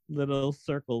the little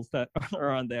circles that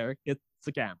are on there. It's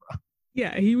a camera.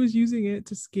 Yeah, he was using it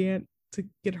to scan to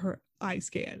get her eye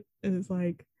scan. And it's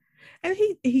like, and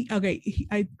he okay,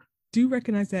 I do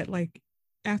recognize that like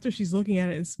after she's looking at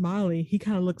it and smiling, he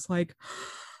kind of looks like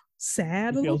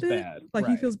sad He a little feels bit. bad. Like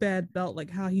he Right. feels bad about like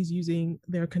how he's using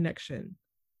their connection.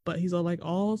 But he's all like,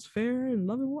 all's fair and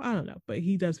love and war. I don't know, but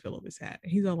he does feel a little bit sad.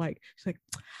 He's all like, she's like,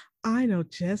 I know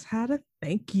just how to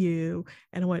thank you.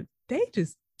 And I went, they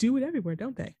just do it everywhere,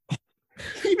 don't they?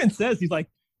 He even says, he's like,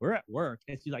 we're at work.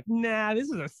 And she's like, nah, this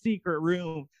is a secret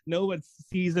room. No one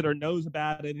sees it or knows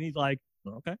about it. And he's like,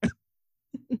 okay.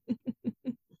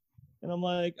 And I'm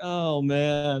like, oh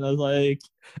man. I was like,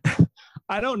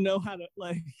 I don't know how to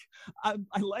like. I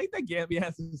like that Gambia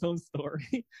has his own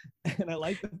story, and I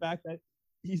like the fact that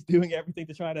he's doing everything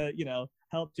to try to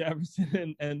help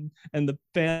Jefferson and the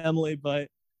family. But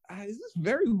this is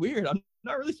very weird. I'm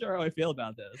not really sure how I feel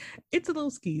about this. It's a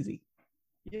little skeezy.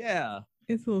 Yeah,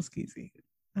 it's a little skeezy.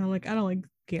 I don't like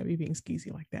Gambia being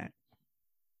skeezy like that.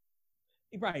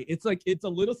 Right. It's like it's a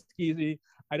little skeezy.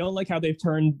 I don't like how they've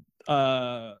turned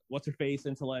what's her face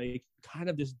into like kind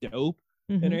of this dope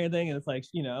and everything. And it's like,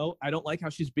 I don't like how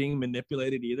she's being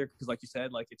manipulated either. Because like you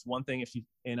said, like it's one thing if she's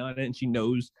in on it and she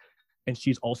knows and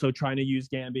she's also trying to use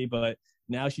Gambi, but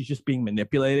now she's just being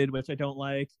manipulated, which I don't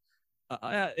like.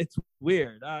 It's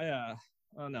weird. I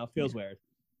don't know. It feels weird.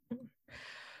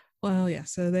 Well, yeah.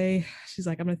 So she's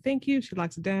like, I'm gonna thank you. She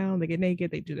locks it down. They get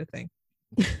naked. They do their thing.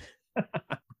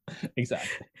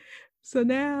 Exactly. So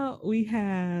now we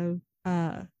have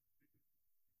oh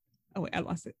wait, I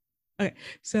lost it. Okay,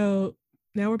 so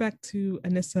now we're back to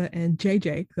Anissa and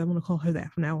JJ, because I'm gonna call her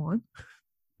that from now on.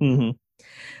 Mm-hmm.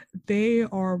 They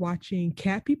are watching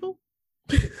Cat People,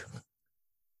 which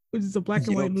is a black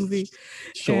and white movie.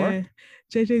 Sure. And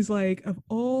JJ's like, of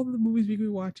all the movies we could be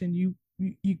watching, you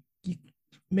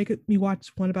make me watch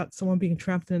one about someone being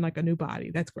trapped in like a new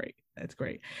body. That's great. That's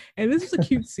great. And this is a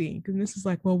cute scene because this is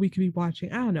like, well, we could be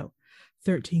watching, I don't know,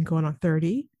 13 going on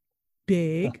 30,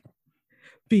 Big,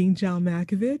 Being John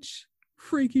Malkovich,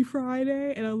 Freaky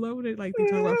Friday. And I love when they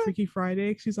talk about Freaky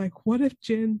Friday. She's like, what if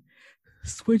Jen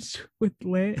switched with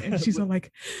Lynn? And she's all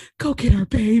like, go get our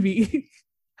baby.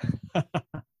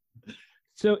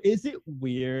 So is it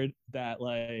weird that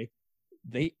like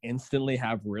they instantly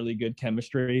have really good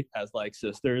chemistry as like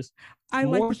sisters? I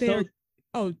like that they're.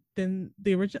 Oh, then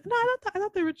the original. No, I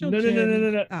thought the original. No.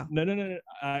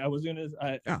 I was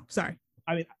gonna. Oh, sorry.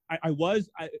 I mean, I was,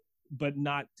 but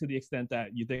not to the extent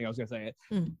that you think I was gonna say it.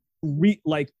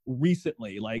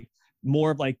 Recently, like more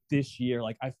of like this year,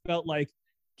 like I felt like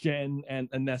Jen and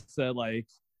Anissa, like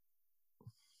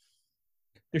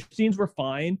their scenes were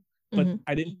fine, but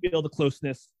I didn't feel the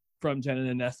closeness from Jen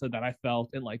and Anissa that I felt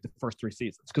in like the first 3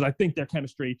 seasons. Because I think their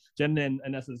chemistry, Jen and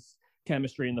Anissa's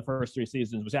chemistry in the first 3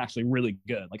 seasons was actually really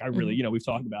good. Like I really, we've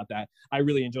talked about that. I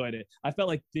really enjoyed it. I felt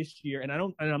like this year, and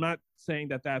I'm not saying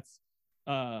that that's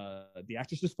the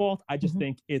actress's fault. I just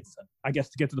think it's, I guess,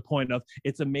 to get to the point of,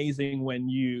 it's amazing when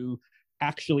you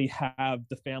actually have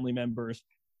the family members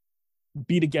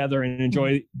be together and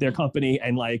enjoy their company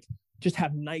and like just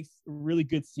have nice, really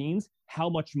good scenes, how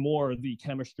much more the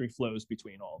chemistry flows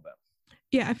between all of them.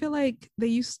 Yeah, I feel like they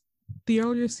used the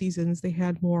earlier seasons, they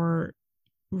had more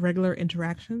regular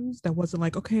interactions that wasn't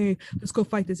like, okay, let's go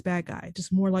fight this bad guy.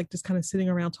 Just more like just kind of sitting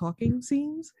around talking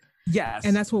scenes. Yes.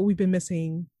 And that's what we've been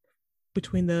missing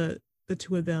between the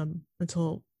two of them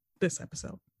until this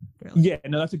episode. Really. Yeah,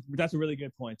 no, that's a really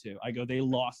good point too. They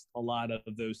lost a lot of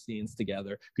those scenes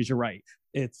together, because you're right.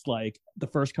 It's like the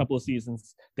first couple of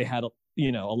seasons they had a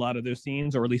lot of those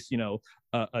scenes, or at least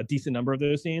a decent number of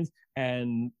those scenes.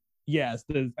 And yes,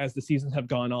 as the seasons have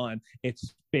gone on,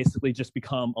 it's basically just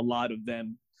become a lot of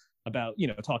them about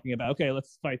talking about, okay,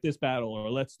 let's fight this battle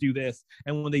or let's do this.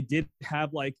 And when they did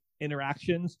have like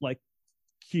interactions, like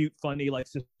cute, funny, like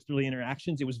sisterly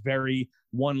interactions, it was very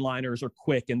one-liners or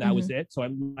quick, and that was it. So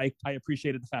I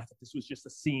appreciated the fact that this was just a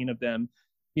scene of them,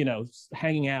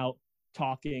 hanging out,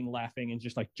 talking, laughing, and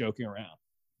just like joking around.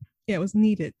 Yeah, it was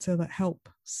needed to help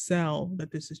sell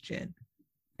that this is Jen.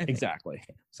 Exactly.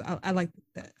 So I like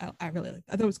that. I really liked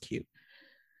that. I thought it was cute.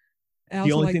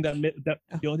 The only thing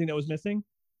that was missing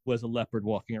was a leopard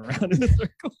walking around in a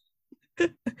circle,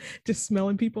 just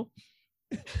smelling people.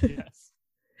 Yes.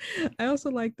 I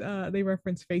also liked they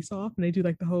reference Face Off, and they do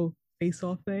like the whole Face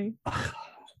Off thing.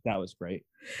 That was great.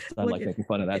 I like making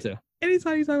fun of that too.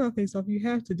 Anytime you talk about Face Off, you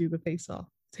have to do the Face Off.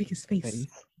 Take his face.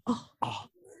 Oh.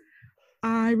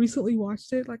 I recently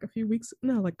watched it like a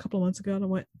couple of months ago, and I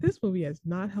went, this movie has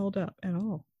not held up at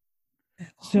all.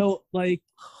 So like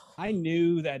I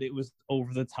knew that it was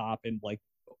over the top and like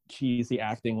cheesy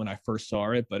acting when I first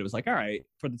saw it, but it was like, all right,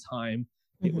 for the time,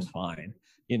 it was fine,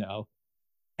 you know.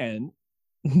 And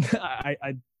I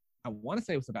want to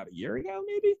say it was about a year ago,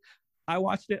 maybe. I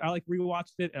watched it. I like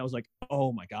rewatched it, and I was like,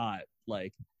 oh my god,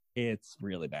 like it's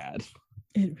really bad.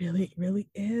 It really, really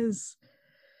is.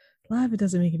 A lot of it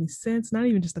doesn't make any sense. Not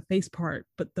even just the face part,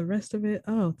 but the rest of it.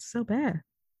 Oh, it's so bad.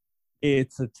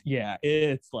 It's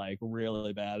like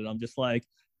really bad, and I'm just like,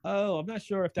 oh, I'm not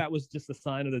sure if that was just a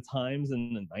sign of the times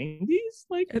in the 90s,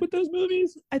 like with those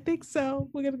movies. I think so.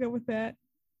 We're gonna go with that.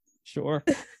 Sure.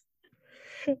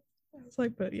 It's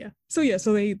like, but yeah. So yeah,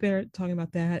 so they're talking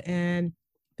about that, and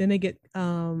then they get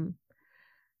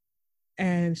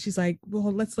and she's like,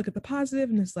 well, let's look at the positive,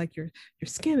 and it's like your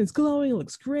skin is glowing, it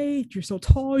looks great, you're so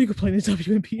tall, you could play in the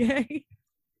WNBA.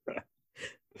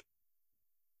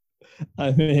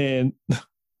 I mean,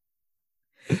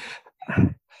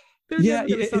 they're never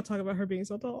gonna stop talking about her being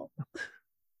so tall.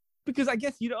 Because I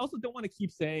guess you also don't want to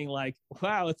keep saying like,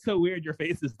 wow, it's so weird your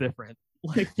face is different.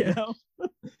 Like, you know.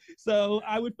 So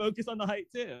I would focus on the height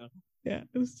too. Yeah,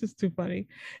 it was just too funny.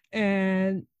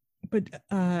 But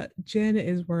Jen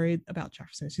is worried about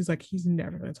Jefferson. She's like, he's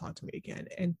never going to talk to me again.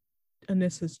 And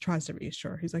Anissa tries to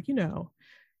reassure. He's like,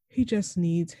 he just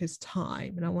needs his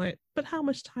time. And I went, but how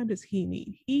much time does he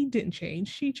need? He didn't change.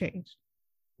 She changed.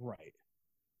 Right.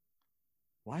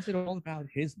 Why is it all about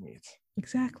his needs?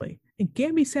 Exactly. And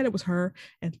Gamby said it was her,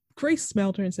 and Grace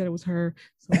smelled her and said it was her.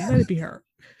 So let it be her.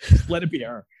 Let it be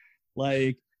her.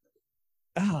 Like,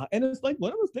 and it's like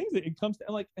one of those things that it comes to,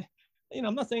 like,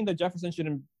 I'm not saying that Jefferson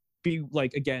shouldn't be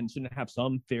like, again, shouldn't have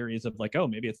some theories of like, oh,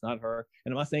 maybe it's not her.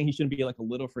 And I'm not saying he shouldn't be like a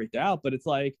little freaked out, but it's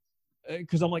like,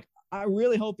 because I'm like, I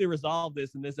really hope they resolve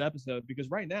this in this episode, because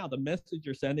right now the message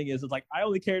you're sending is like, I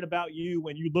only cared about you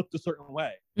when you looked a certain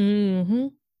way. Mm-hmm.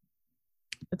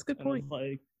 That's a good point.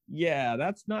 Like, yeah,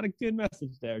 that's not a good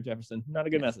message there, Jefferson. Not a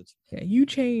good message. Yeah, you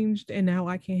changed and now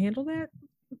I can't handle that.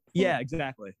 Yeah,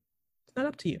 exactly. It's not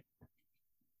up to you.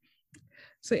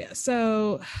 So yeah,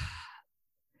 so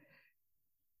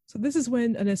this is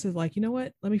when Anissa's like, you know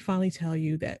what? Let me finally tell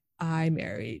you that I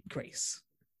married Grace.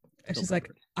 And she's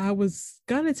like, I was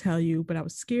gonna tell you, but I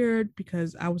was scared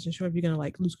because I wasn't sure if you're gonna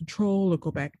like lose control or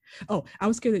go back. Oh, I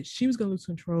was scared that she was gonna lose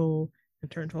control and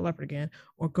turn into a leopard again,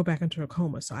 or go back into a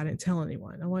coma. So I didn't tell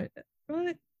anyone. I went,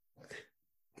 what?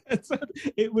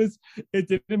 It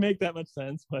didn't make that much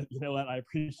sense, but you know what? I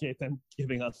appreciate them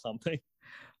giving us something.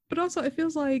 But also, it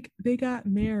feels like they got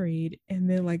married, and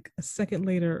then like a second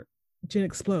later, Jen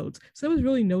explodes. So there was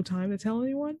really no time to tell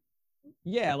anyone.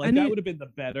 Yeah, like that would have been the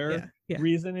better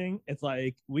reasoning. It's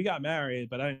like, we got married,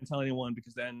 but I didn't tell anyone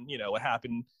because then, what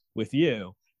happened with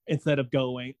you. Instead of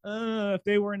going, if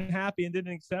they weren't happy and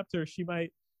didn't accept her, she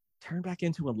might turn back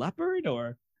into a leopard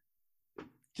or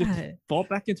just fall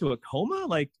back into a coma.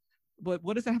 Like,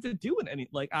 what does that have to do with any?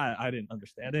 Like, I didn't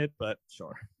understand it, but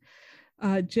sure.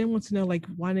 Jen wants to know, like,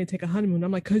 why didn't they take a honeymoon?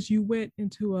 I'm like, because you went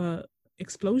into a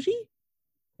explosion.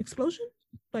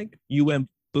 Like, you went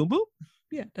boom boom.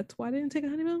 Yeah, that's why I didn't take a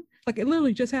honeymoon. Like, it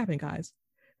literally just happened, guys.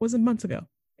 It wasn't months ago.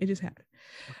 It just happened.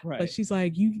 Right. But she's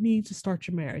like, you need to start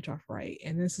your marriage off right.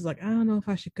 And this is like, I don't know if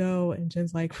I should go. And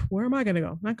Jen's like, where am I going to go?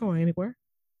 I'm not going anywhere.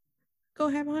 Go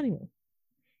have a honeymoon.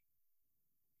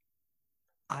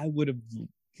 I would have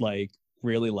like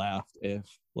really laughed if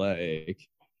like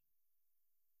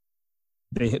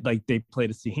they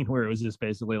played a scene where it was just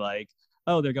basically like,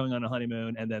 oh, they're going on a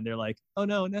honeymoon, and then they're like, oh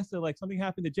no, Nessa, like something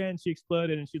happened to Jen, she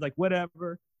exploded, and she's like,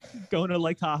 whatever, going to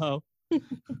Lake Tahoe.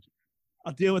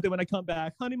 I'll deal with it when I come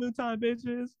back. Honeymoon time,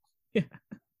 bitches. Yeah.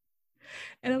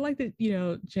 And I like that,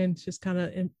 Jen just kind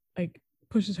of like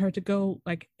pushes her to go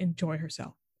like enjoy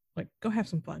herself, like go have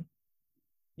some fun.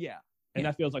 Yeah. And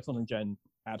that feels like something Jen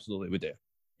absolutely would do.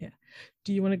 Yeah.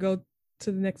 Do you want to go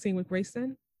to the next scene with Grace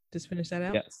then? Just finish that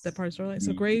out. Yes. That part of the storyline.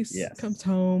 So Grace comes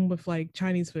home with like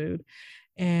Chinese food,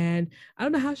 and I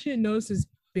don't know how she didn't notice this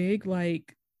big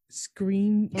like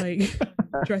screen, like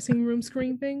dressing room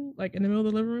screen thing, like in the middle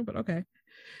of the living room. But okay.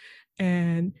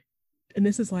 And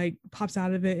this is like pops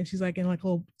out of it, and she's like in like a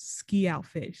little ski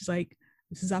outfit. She's like,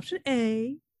 "This is option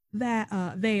A,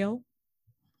 that veil."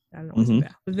 I don't know what's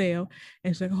that, the veil.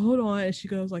 And she's like, "Hold on," and she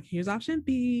goes like, "Here's option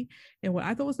B," and what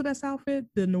I thought was the best outfit,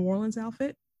 the New Orleans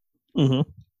outfit.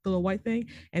 The little white thing.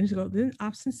 And she goes, then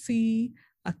option C,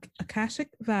 Akashic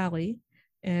Valley,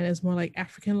 and it's more like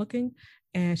African looking.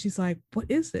 And she's like, what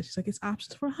is this? She's like, it's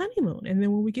options for a honeymoon. And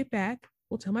then when we get back,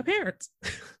 we'll tell my parents.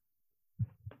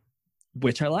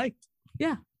 Which I liked.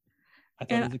 Yeah. I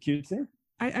thought it was a cute scene.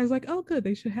 I was like, oh, good.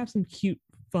 They should have some cute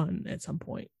fun at some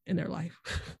point in their life.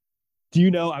 Do you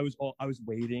know, I was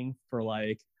waiting for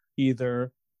like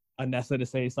either Anessa to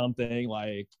say something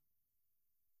like,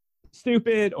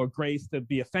 stupid, or Grace to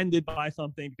be offended by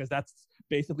something, because that's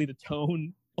basically the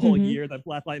tone all year that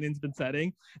Black Lightning's been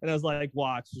setting. And I was like,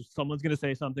 watch, someone's going to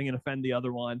say something and offend the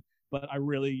other one. But I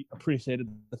really appreciated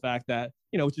the fact that,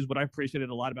 which is what I appreciated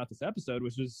a lot about this episode,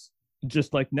 which was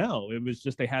just like, no, it was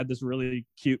just they had this really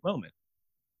cute moment.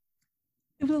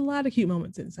 It was a lot of cute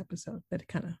moments in this episode that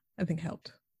kind of, I think,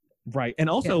 helped. Right. And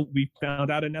also, we found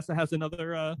out Anessa has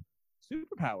another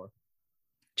superpower.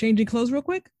 Changing clothes real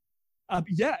quick?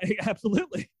 Yeah,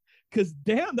 absolutely. Because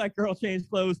damn, that girl changed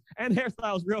clothes and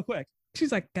hairstyles real quick.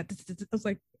 She's like, I was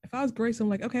like, if I was Grace, I'm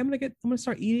like, okay, I'm gonna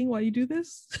start eating while you do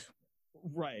this.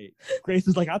 Right. Grace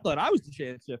is like, I thought I was the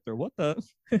shapeshifter. What the?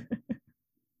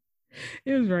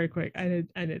 It was very quick. I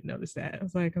didn't notice that. I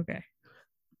was like, okay.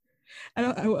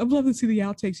 I'd love to see the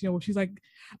outtakes, where she's like,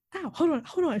 ow, hold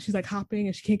on. And she's like hopping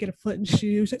and she can't get a foot in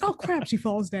shoes. She's like, oh crap, she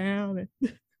falls down.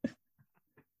 And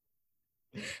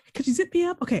could you zip me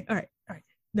up? Okay, all right.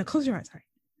 Now close your eyes. All right.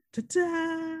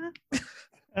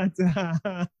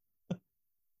 Ta-da.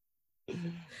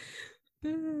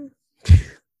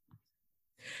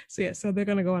 So they're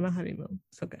gonna go on a honeymoon.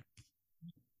 So good.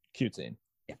 Cute scene.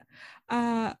 Yeah.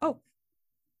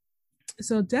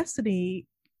 So Destiny,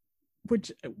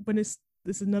 which when it's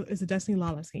a Destiny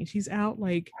Lala scene. She's out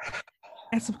like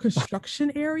at some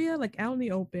construction area, like out in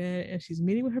the open, and she's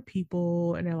meeting with her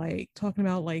people, and they're like talking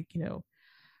about like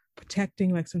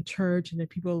protecting like some church, and then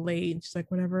people are late, and she's like,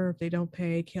 whatever, if they don't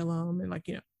pay, kill them, and like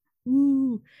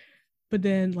ooh. But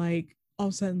then like all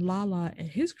of a sudden Lala and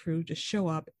his crew just show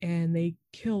up and they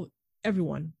kill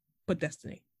everyone but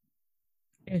Destiny.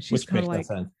 And she's kind of like,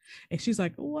 and she's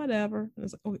like, whatever. And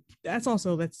it's like, oh,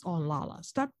 that's on Lala.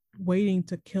 Stop waiting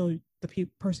to kill the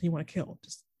person you want to kill.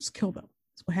 Just kill them.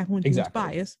 That's what happened when you went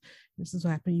bias. This is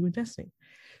what happened to you in Destiny.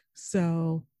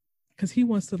 So, because he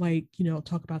wants to like,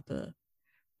 talk about the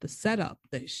setup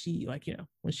that she like,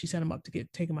 when she set him up to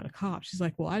take him out of cops. She's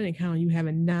like, well, I didn't count on you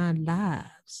having 9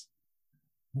 lives.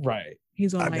 Right.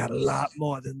 He's all I've got a lot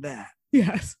more than that.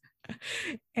 Yes.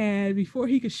 And before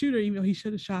he could shoot her, even though he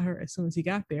should have shot her as soon as he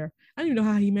got there, I don't even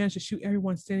know how he managed to shoot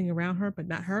everyone standing around her, but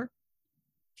not her.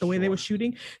 The way they were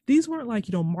shooting, these weren't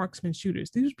like marksman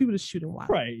shooters. These were people just shooting wild.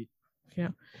 Right. Yeah,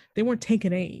 they weren't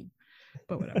taking aim,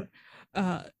 but whatever.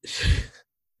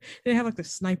 They have like the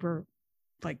sniper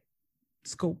like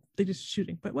scope. They just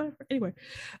shooting, but whatever. Anyway,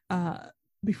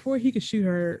 before he could shoot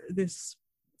her, this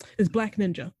black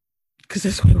ninja, because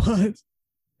that's what it was.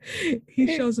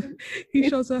 He shows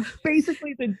up.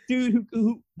 Basically, the dude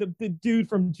who the dude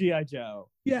from G.I. Joe.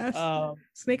 Yes.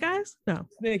 Snake Eyes? No.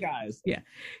 Snake Eyes. Yeah.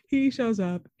 He shows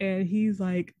up and he's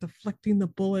like deflecting the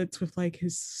bullets with like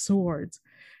his swords.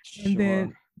 Sure. And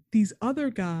then these other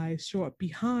guys show up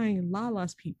behind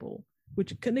Lala's people,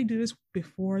 which couldn't they do this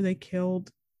before they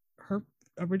killed her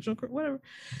original crew? Whatever.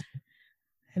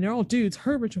 And they're all dudes.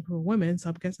 Her original crew were women. So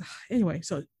I guess anyway,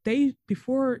 so they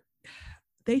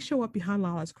show up behind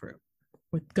Lala's crew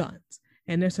with guns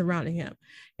and they're surrounding him,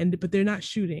 but they're not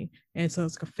shooting, and so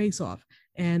it's like a face off.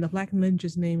 And the black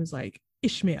ninja's name is like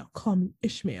Ishmael. Call me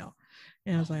Ishmael.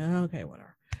 And I was like, okay,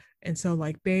 whatever. And so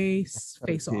like they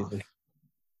face off.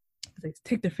 They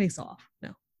take their face off.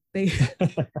 No, they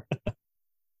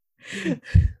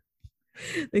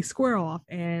they square off,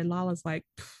 and Lala's like,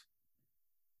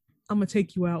 I'm gonna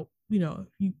take you out. You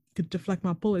could deflect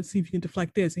my bullets, see if you can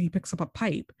deflect this. And he picks up a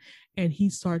pipe and he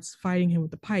starts fighting him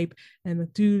with the pipe. And the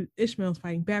dude, Ishmael's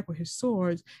fighting back with his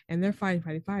swords, and they're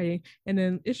fighting. And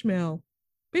then Ishmael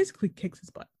basically kicks his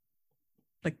butt,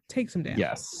 like takes him down.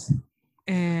 Yes.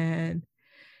 And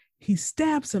he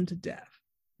stabs him to death.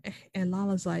 And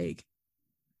Lala's like,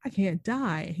 I can't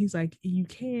die. And he's like, you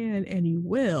can and you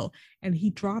will. And he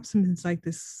drops him in like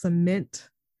this cement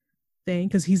thing,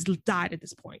 because he's died at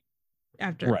this point.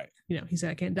 After, right. He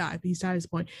said, I can't die, but he's died at this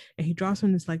point. And he drops him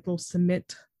in this like little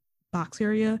cement box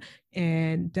area,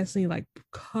 and Destiny like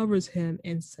covers him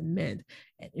in cement.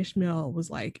 And Ishmael was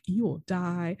like, you will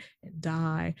die and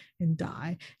die and die.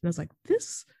 And I was like,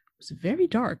 this was very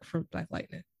dark for Black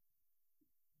Lightning.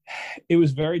 It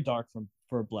was very dark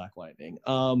for Black Lightning.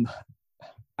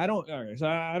 I don't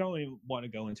even want to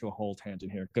go into a whole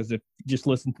tangent here, because if you just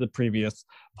listen to the previous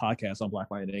podcast on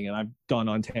Black Lightning, and I've gone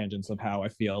on tangents of how I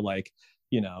feel like,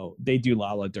 they do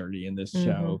Lala dirty in this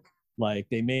show. Like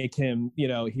they make him,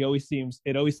 it always seems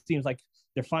like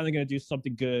they're finally going to do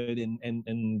something good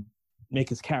and make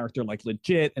his character like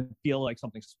legit and feel like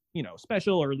something,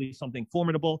 special, or at least something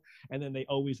formidable. And then they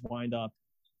always wind up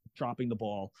dropping the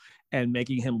ball and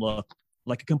making him look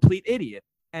like a complete idiot.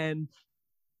 And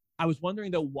I was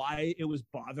wondering though why it was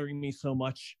bothering me so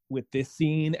much with this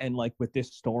scene and like with this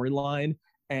storyline,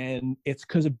 and it's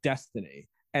because of Destiny.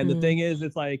 And the thing is,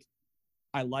 it's like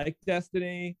I like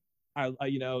Destiny. I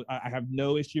have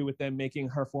no issue with them making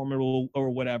her formidable or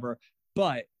whatever.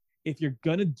 But if you're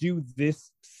gonna do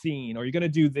this scene or you're gonna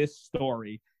do this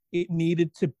story, it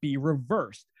needed to be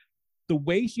reversed. The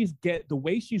way she's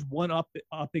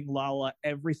upping Lala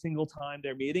every single time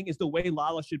they're meeting is the way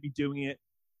Lala should be doing it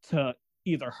to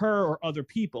either her or other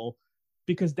people,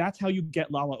 because that's how you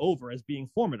get Lala over as being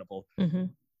formidable. Mm-hmm.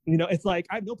 It's like,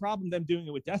 I have no problem them doing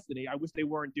it with Destiny. I wish they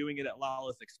weren't doing it at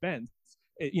Lala's expense.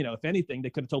 If anything, they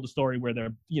could have told a story where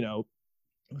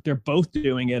they're both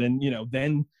doing it, and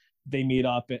then they meet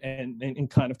up and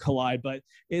kind of collide. But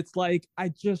it's like, I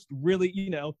just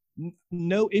really,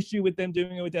 no issue with them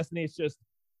doing it with Destiny. It's just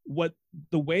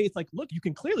the way it's like, look, you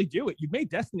can clearly do it. You've made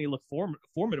Destiny look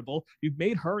formidable. You've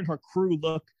made her and her crew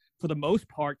look, for the most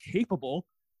part, capable.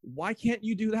 Why can't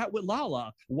you do that with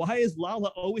Lala? Why is Lala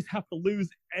always have to lose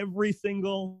every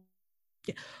single?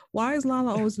 Yeah. Why is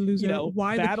Lala always losing?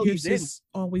 Why the Pierce is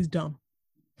always dumb?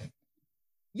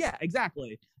 Yeah,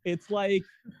 exactly. It's like,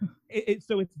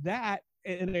 so it's that,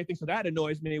 and I think so that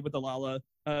annoys me with the Lala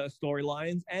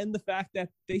storylines, and the fact that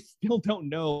they still don't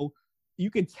know.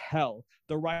 You can tell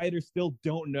the writers still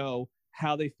don't know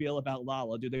how they feel about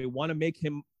Lala. Do they want to make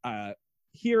him a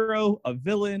hero, a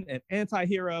villain, an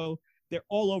anti-hero? They're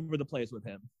all over the place with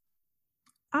him.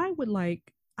 I would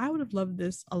have loved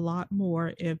this a lot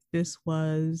more if this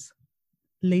was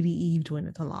Lady Eve doing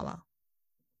it to Lala.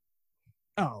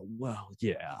 Oh, well,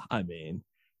 yeah. I mean,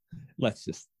 let's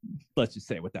just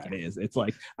say what that is. It's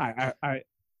like, I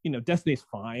Destiny's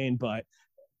fine, but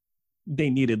they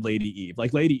needed Lady Eve.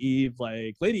 Lady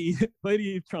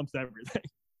Eve trumps everything.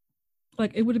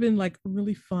 Like, it would have been like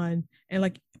really fun,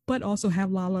 and but also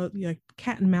have Lala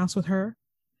cat and mouse with her.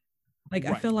 Right.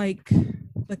 I feel like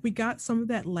we got some of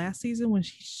that last season when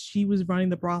she was running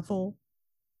the brothel.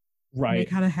 Right. They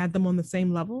kind of had them on the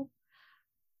same level,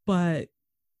 but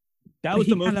that was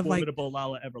the most formidable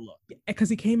Lala ever looked. Because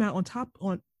he came out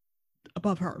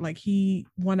above her, he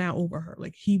won out over her,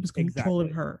 he was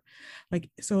controlling her.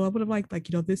 So I would have liked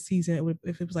this season,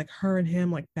 if it was her and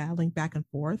him battling back and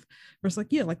forth. Versus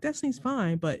Destiny's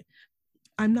fine, but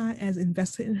I'm not as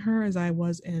invested in her as I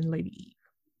was in Lady Eve.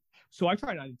 So I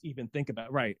try not to even think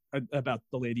about the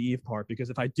Lady Eve part, because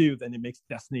if I do, then it makes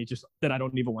Destiny then I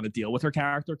don't even want to deal with her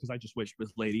character, because I just wish it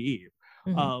was Lady Eve.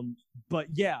 Mm-hmm. But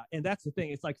yeah, and that's the thing.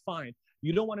 It's fine,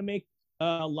 you don't want to make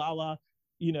Lala,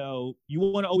 you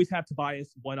want to always have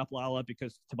Tobias one up Lala,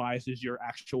 because Tobias is your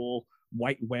actual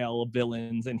white whale of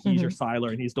villains, and he's your Sylar,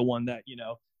 and he's the one that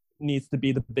needs to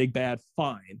be the big bad.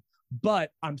 Fine,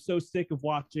 but I'm so sick of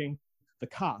watching the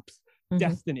cops,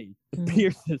 Destiny,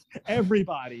 Pierces,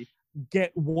 everybody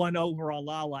get one over on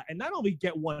Lala, and not only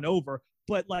get one over,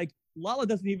 but Lala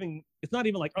doesn't even, it's not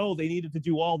even oh, they needed to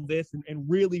do all this and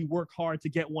really work hard to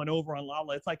get one over on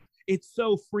Lala. It's it's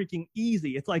so freaking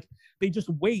easy. It's they just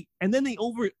wait, and then they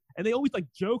always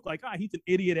joke he's an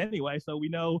idiot anyway, so we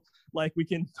know we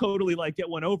can totally get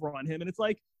one over on him. And it's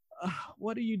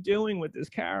what are you doing with this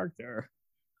character?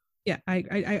 Yeah,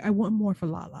 I want more for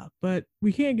Lala, but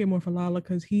we can't get more for Lala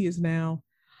because he is now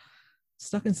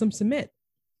stuck in some cement.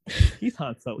 He's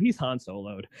Han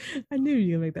Solo'd. I knew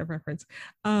you were gonna make that reference.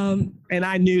 And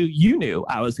I knew you knew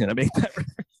I was gonna make that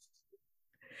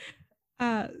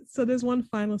reference. So there's one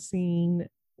final scene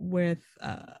with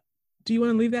do you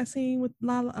want to leave that scene with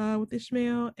Lala with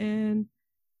Ishmael and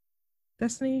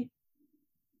Destiny?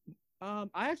 I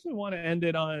actually want to end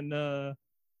it on a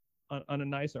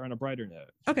brighter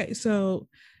note. Okay, so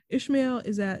Ishmael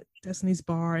is at Destiny's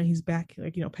bar, and he's back,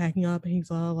 packing up, and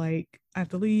he's all I have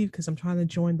to leave because I'm trying to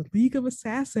join the League of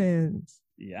Assassins.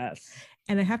 Yes.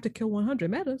 And I have to kill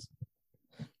 100 metas.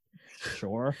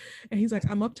 Sure. And he's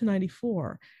I'm up to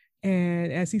 94.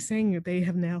 And as he's saying it, they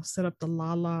have now set up the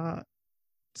Lala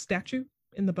statue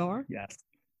in the bar. Yes.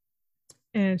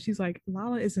 And she's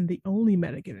Lala isn't the only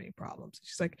meta getting problems.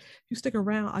 She's if you stick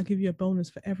around, I'll give you a bonus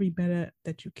for every meta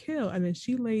that you kill. And then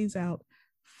she lays out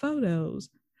photos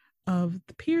of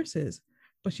the Pierces,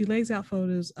 but she lays out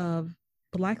photos of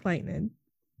Black Lightning,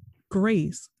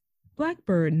 Grace,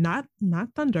 Blackbird, not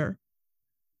Thunder,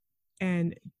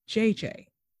 and JJ,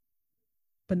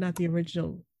 but not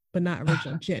original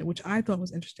Jin, which I thought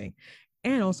was interesting.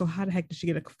 And also, how the heck did she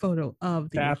get a photo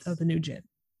of the new Jin?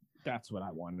 That's what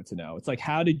I wanted to know. It's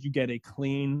how did you get a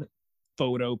clean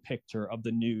photo picture of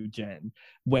the new Jin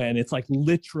when it's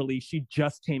literally she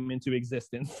just came into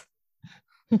existence?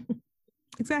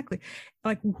 Exactly.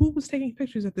 Who was taking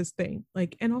pictures of this thing?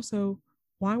 And also,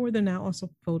 why were there now also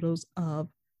photos of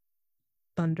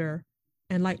Thunder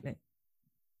and Lightning?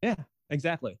 Yeah,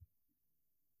 exactly.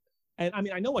 And I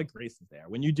mean, I know why Grace is there.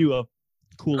 When you do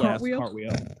cool ass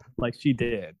cartwheel like she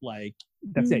did. Like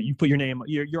that's it. You put your name.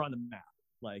 You're on the map.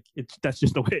 Like that's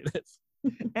just the way it is.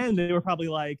 And they were probably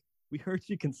like, we heard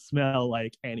she can smell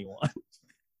like anyone.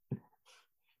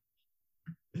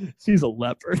 She's a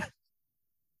leopard.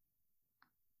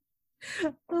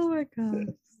 Oh my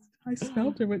god! I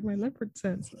smelled her with my leopard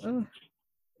sense. Oh,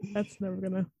 that's never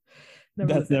gonna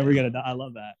die. I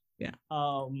love that. Yeah.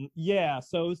 Yeah.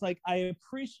 So it's like I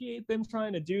appreciate them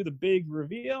trying to do the big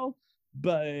reveal,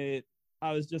 but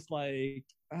I was just like,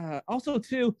 also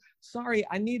too. Sorry,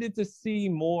 I needed to see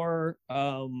more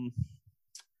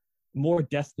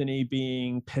Destiny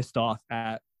being pissed off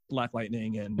at Black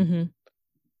Lightning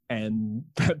and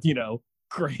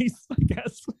Grace, I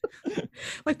guess.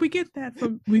 Like we get that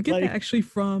that actually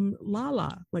from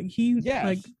Lala. Like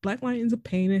like Black Lightning's a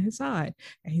pain in his side,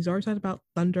 and he's always talking about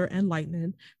thunder and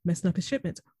lightning messing up his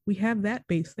shipments. We have that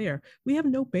base there. We have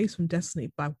no base from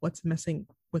Destiny by what's messing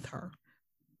with her.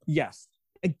 Yes.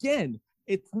 Again,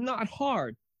 it's not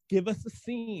hard. Give us a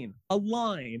scene, a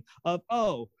line of,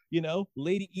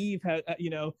 Lady Eve had,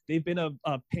 they've been a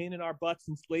pain in our butts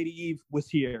since Lady Eve was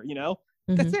here,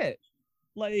 That's it.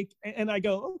 Like, and I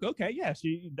go, oh, okay, yeah,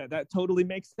 that totally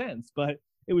makes sense. But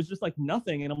it was just like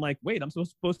nothing. And I'm like, wait, I'm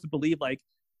supposed to believe like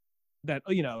that,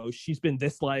 she's been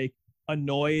this like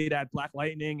annoyed at Black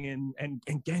Lightning and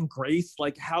again, Grace,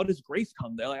 like how does Grace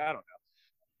come there? Like, I don't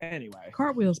know. Anyway.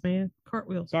 Cartwheels, man.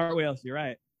 Cartwheels. You're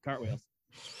right. Cartwheels.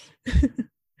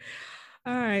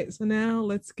 All right. So now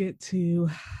let's get to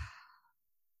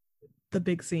the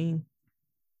big scene.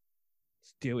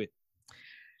 Let's do it.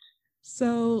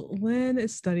 So Lynn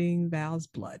is studying Val's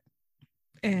blood.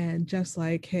 And Jeff's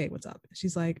like, hey, what's up?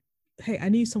 She's like, hey, I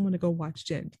need someone to go watch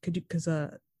Jen. Could you, because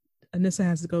Anissa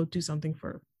has to go do something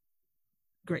for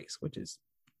Grace, which is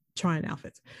trying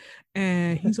outfits.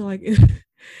 And he's all like,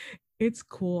 it's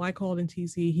cool. I called in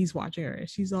TC. He's watching her. And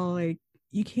she's all like,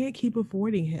 you can't keep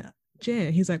avoiding him.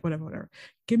 Jen. He's like, whatever.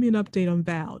 Give me an update on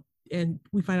Val. And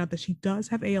we find out that she does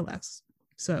have ALS.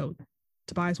 So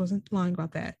Tobias wasn't lying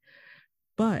about that.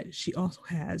 But she also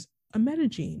has a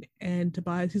metagene. And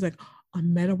Tobias, he's like, a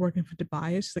meta working for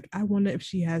Tobias. She's like, I wonder if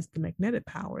she has the magnetic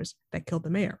powers that killed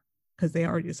the mayor. Because they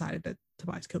already decided that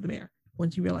Tobias killed the mayor.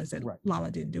 Once you realize that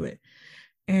Lala didn't do it.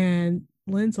 And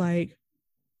Lynn's like,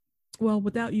 well,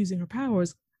 without using her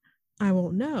powers, I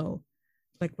won't know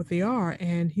like what they are.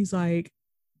 And he's like,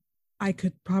 I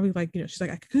could probably she's like,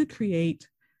 I could create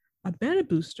a meta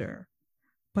booster,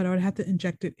 but I would have to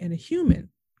inject it in a human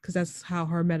because that's how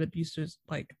her meta boosters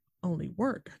like only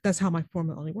work. That's how my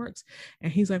formula only works.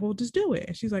 And he's like, well, just do it.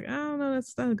 And she's like, I don't know,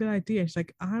 that's not a good idea. She's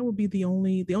like, I will be the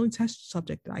only test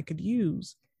subject that I could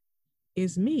use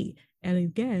is me. And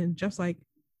again, just like,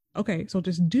 okay, so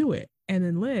just do it. And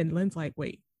then Lynn's like,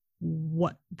 wait,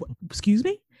 what excuse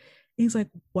me? He's like,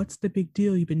 what's the big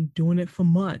deal? You've been doing it for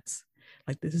months.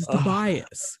 Like, this is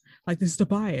Tobias. Like, this is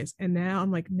Tobias. And now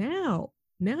I'm like, now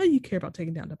you care about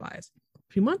taking down Tobias.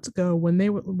 A few months ago, when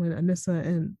Anissa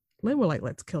and Lynn were like,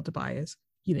 let's kill Tobias,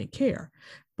 you didn't care.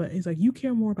 But he's like, you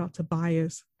care more about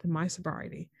Tobias than my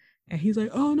sobriety. And he's like,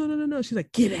 oh, no. She's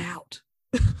like, get out.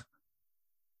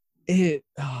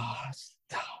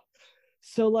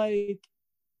 So, like,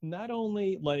 not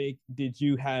only, like, did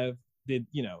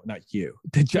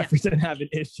Jefferson have an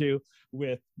issue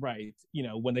with,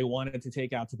 when they wanted to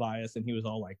take out Tobias and he was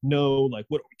all like, no, like,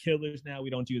 what are we, killers now? We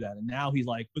don't do that. And now he's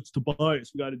like, it's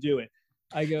Tobias, we got to do it.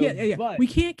 I go, yeah. But we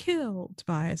can't kill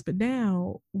Tobias, but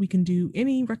now we can do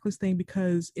any reckless thing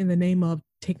because in the name of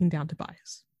taking down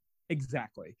Tobias.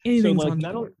 Exactly. Anything's so, like, on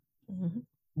the board.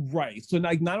 Right. So,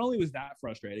 like, not only was that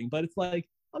frustrating, but it's like,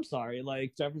 I'm sorry,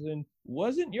 like, Jefferson,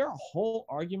 wasn't your whole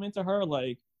argument to her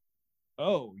like,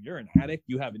 oh, you're an addict,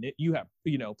 you have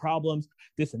problems,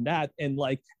 this and that, and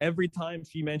like every time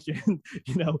she mentioned,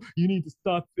 you need to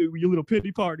stop your little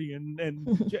pity party and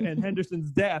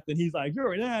Henderson's death, and he's like,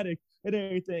 you're an addict and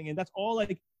everything, and that's all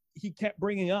like he kept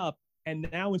bringing up. And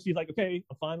now when she's like, okay,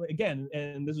 finally, again,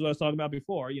 and this is what I was talking about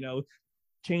before,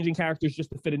 changing characters just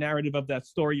to fit a narrative of that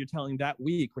story you're telling that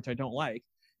week, which I don't like.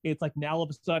 It's like now all of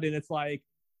a sudden it's like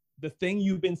the thing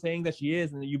you've been saying that she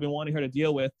is and that you've been wanting her to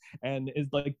deal with and is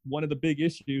like one of the big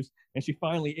issues, and she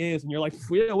finally is, and you're like,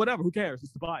 yeah, whatever, who cares,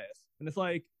 it's the bias. And it's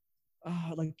like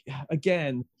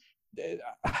again,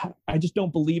 I just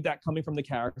don't believe that coming from the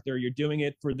character. You're doing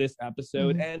it for this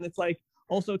episode. And it's like,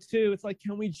 also too, it's like,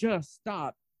 can we just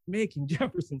stop making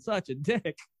Jefferson such a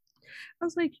dick? I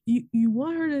was like, you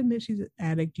want her to admit she's an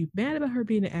addict, you mad about her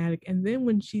being an addict, and then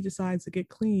when she decides to get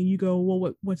clean, you go,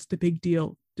 well, what's the big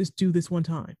deal? Just do this one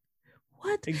time.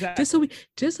 What? Exactly.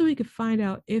 Just so we could find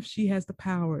out if she has the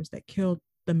powers that killed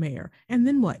the mayor. And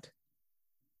then what?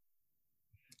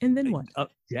 And then what?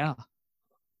 Yeah.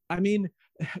 I mean,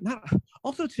 not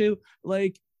also too,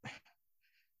 like,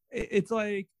 it's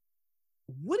like,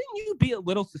 wouldn't you be a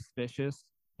little suspicious?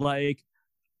 Like,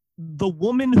 the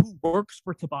woman who works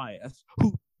for Tobias,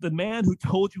 the man who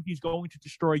told you he's going to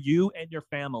destroy you and your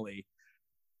family,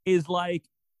 is like,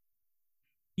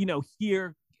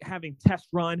 here having test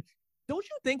run. Don't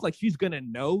you think like she's gonna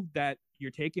know that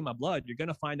you're taking my blood? You're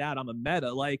gonna find out I'm a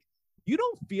meta. Like, you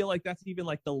don't feel like that's even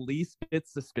like the least bit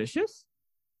suspicious?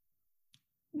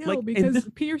 No, like, because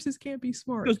Pierces can't be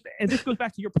smart. This goes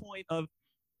back to your point of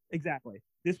exactly.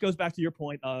 This goes back to your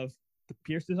point of the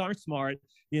Pierces aren't smart,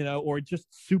 or just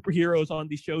superheroes on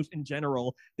these shows in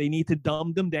general. They need to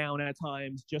dumb them down at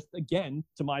times, just again,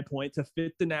 to my point, to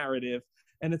fit the narrative.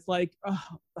 And it's like,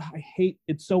 I hate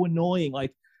it's so annoying.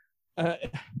 Like,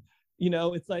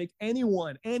 it's like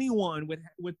anyone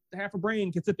with half a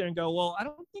brain can sit there and go, well, I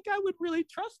don't think I would really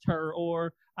trust her,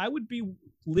 or I would be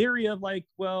leery of like,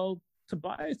 well,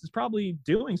 Tobias is probably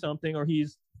doing something, or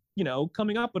he's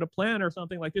coming up with a plan or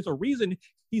something. Like, there's a reason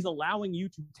he's allowing you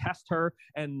to test her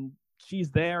and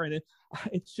she's there. And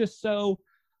it's just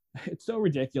it's so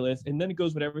ridiculous. And then it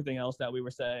goes with everything else that we were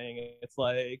saying. It's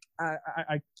like,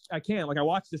 I can't, like, I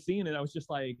watched the scene and I was just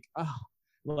like, oh,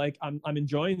 like I'm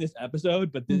enjoying this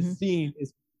episode, but this scene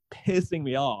is pissing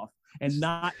me off, and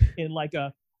not in like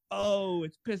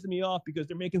it's pissing me off because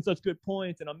they're making such good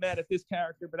points and I'm mad at this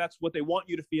character, but that's what they want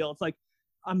you to feel. It's like,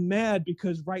 I'm mad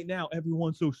because right now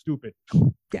everyone's so stupid.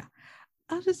 Yeah.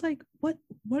 I was just like, what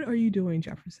are you doing,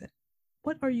 Jefferson?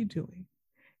 What are you doing?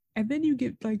 And then you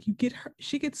get her,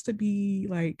 she gets to be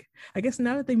like, I guess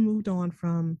now that they moved on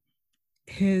from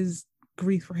his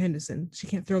grief for Henderson, she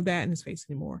can't throw that in his face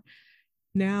anymore.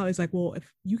 Now it's like, well, if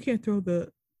you can't throw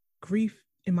the grief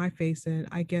in my face, then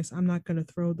I guess I'm not going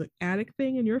to throw the addict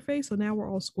thing in your face. So now we're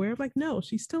all square. Like, no,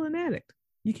 she's still an addict.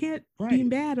 You can't be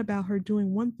mad about her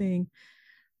doing one thing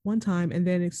one time, and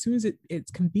then as soon as it's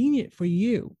convenient for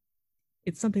you,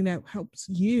 it's something that helps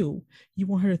you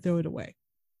want her to throw it away.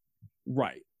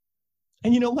 Right.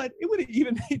 And you know what? It would have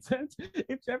even made sense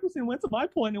if Jefferson went to my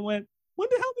point and went, when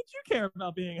the hell did you care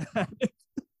about being an addict?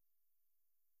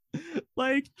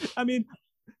 Like, I mean,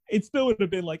 it still would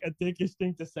have been like a dickish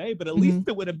thing to say, but at least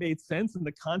it would have made sense in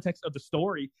the context of the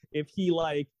story if he,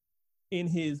 like, in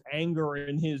his anger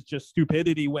and his just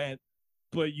stupidity went,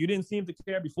 but you didn't seem to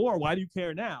care before. Why do you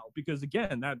care now? Because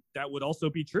again, that would also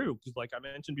be true. Because like I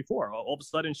mentioned before, all of a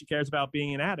sudden she cares about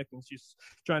being an addict and she's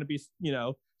trying to be,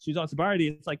 she's on sobriety.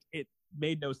 It's like, it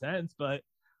made no sense, but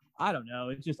I don't know.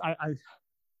 It's just, I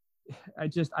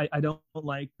don't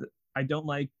like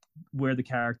where the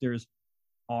characters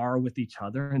are with each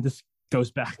other. And this goes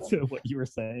back to what you were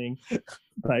saying.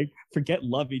 Like, forget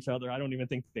love each other. I don't even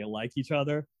think they like each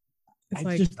other.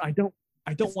 I don't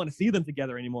want to see them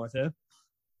together anymore, Tiff.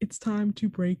 It's time to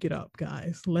break it up,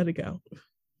 guys. Let it go.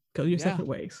 Go your separate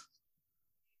ways.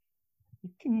 You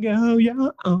can go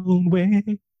your own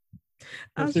way.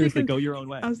 No, seriously, go your own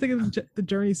way. I was thinking of the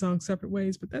Journey song "Separate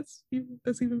Ways," but that's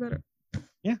even better.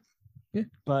 Yeah.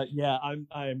 But yeah,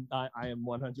 I am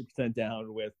 100%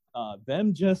 down with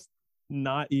them just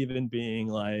not even being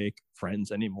like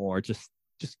friends anymore. Just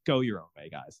go your own way,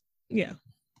 guys. Yeah.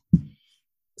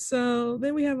 So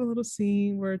then we have a little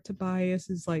scene where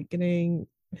Tobias is like getting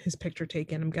his picture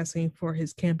taken, I'm guessing for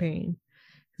his campaign,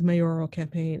 his mayoral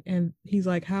campaign. And he's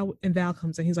like, and Val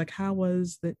comes in, he's like, how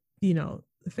was the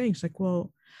thing? She's like,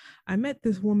 well, I met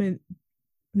this woman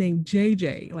named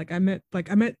JJ. I met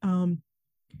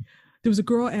there was a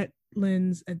girl at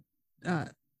Lynn's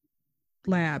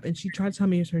lab, and she tried to tell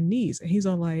me it's her niece. And he's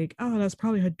all like, oh, that's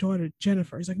probably her daughter,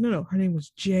 Jennifer. He's like, no, her name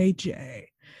was JJ.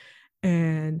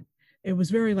 And it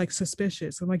was very like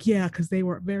suspicious. I'm like, yeah, because they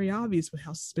were very obvious with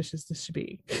how suspicious this should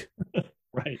be.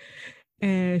 Right.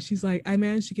 And she's like, I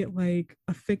managed to get like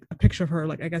a picture of her,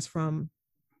 like I guess from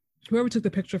whoever took the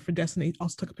picture for Destiny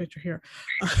also took a picture here.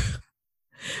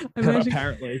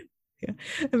 Apparently. Yeah.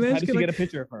 How did she get a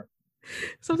picture of her?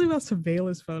 Something about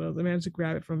surveillance photos. I managed to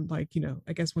grab it from I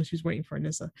guess when she was waiting for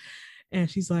Anissa. And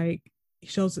she's like, he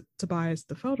shows Tobias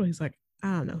the photo. He's like,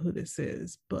 I don't know who this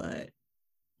is, but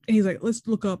and he's like, let's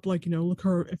look up, look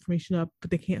her information up,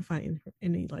 but they can't find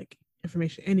any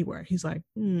information anywhere. He's like,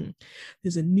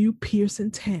 there's a new Pierce in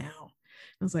town.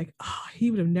 I was like, oh, he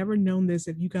would have never known this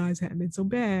if you guys hadn't been so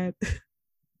bad.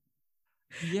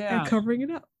 Yeah. And covering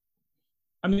it up.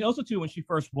 I mean, also too, when she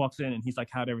first walks in and he's like,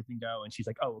 how'd everything go? And she's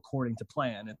like, oh, according to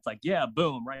plan. It's like, yeah,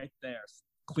 boom, right there.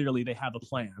 Clearly they have a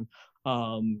plan.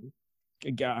 How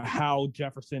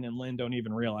Jefferson and Lynn don't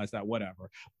even realize that, whatever.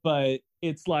 But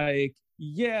it's like,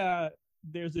 yeah,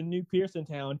 there's a new Pierce in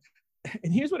town.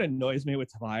 and here's what annoys me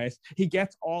with Tobias. He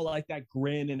gets all like that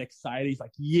grin and excited. He's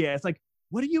like, yeah, it's like,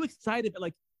 what are you excited about?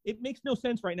 Like, it makes no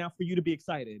sense right now for you to be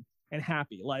excited and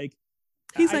happy. Like,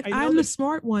 he's like, I'm the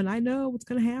smart one. I know what's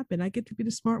going to happen. I get to be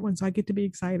the smart one, so I get to be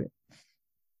excited.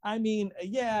 I mean,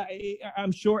 yeah,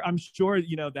 I'm sure,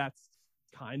 you know, that's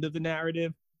kind of the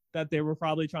narrative that they were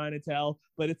probably trying to tell,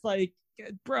 but it's like,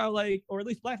 bro, like, or at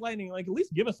least Black Lightning, like, at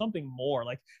least give us something more.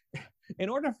 Like, in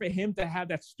order for him to have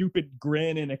that stupid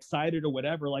grin and excited or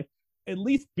whatever, like, at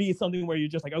least be something where you're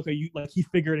just like, okay, you like, he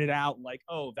figured it out. Like,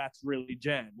 oh, that's really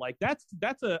Jen. Like, that's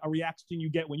a reaction you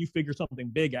get when you figure something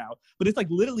big out. But it's like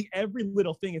literally every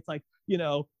little thing. It's like, you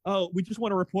know, oh, we just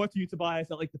want to report to you, Tobias,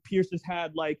 that like the Pierces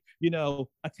had like, you know,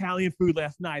 Italian food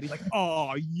last night. He's like,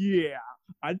 oh yeah,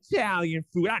 Italian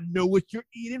food. I know what you're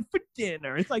eating for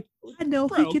dinner. It's like, I know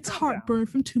he gets heartburn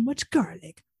from too much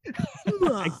garlic.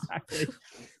 Exactly.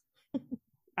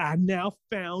 I now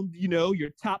found, you know, your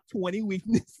top 20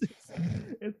 weaknesses.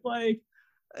 It's like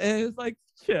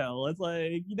chill. It's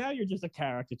like, now you're just a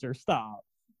caricature. Stop.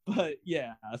 But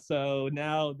yeah, so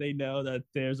now they know that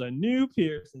there's a new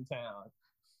Pierce in town.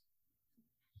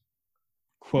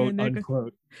 Quote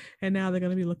unquote. And now they're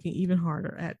going to be looking even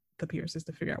harder at the Pierces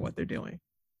to figure out what they're doing.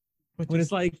 When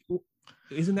it's like,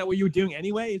 isn't that what you were doing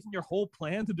anyway? Isn't your whole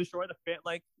plan to destroy the fan?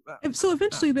 Like, so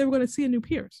eventually they were going to see a new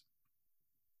Pierce.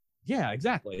 Yeah,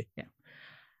 exactly. Yeah.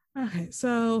 Okay,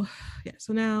 so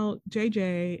now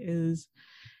JJ is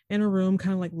in a room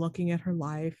kind of like looking at her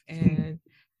life, and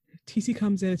TC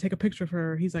comes in to take a picture of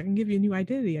her. He's like, I can give you a new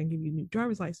identity. I can give you a new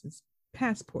driver's license,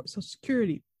 passport, social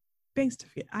security, bank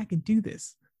certificate. I can do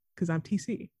this because I'm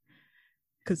TC.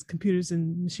 Because computers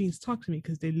and machines talk to me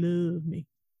because they love me.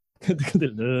 They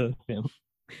love him.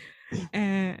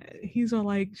 And he's all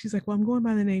like, she's like, well, I'm going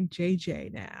by the name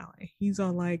JJ now. And he's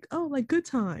all like, oh, like good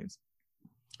times.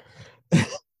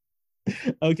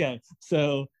 Okay,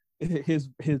 so his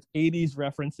 80s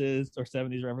references or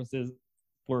 70s references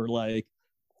were like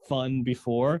fun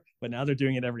before, but now they're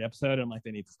doing it every episode, and I'm like,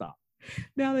 they need to stop.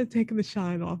 Now they're taking the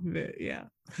shine off of it. Yeah.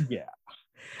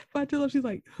 But I tell her, she's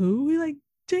like, who? We like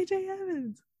JJ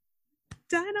Evans.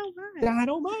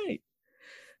 Dynamite.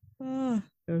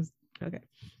 Okay.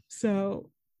 So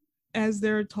as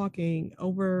they're talking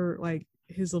over like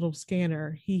his little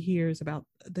scanner, he hears about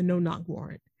the no-knock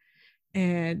warrant.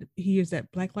 And he hears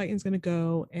that Black Lightning's going to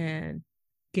go, and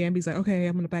Gamby's like, okay,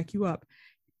 I'm going to back you up.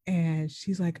 And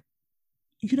she's like,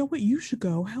 you know what? You should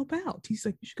go help out. He's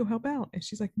like, you should go help out. And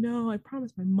she's like, no, I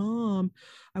promised my mom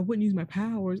I wouldn't use my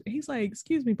powers. And he's like,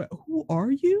 excuse me, but who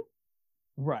are you?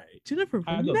 Right. Jennifer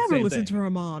would never listen to her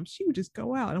mom. She would just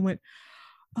go out. And I went,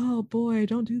 oh boy,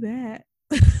 don't do that.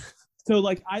 So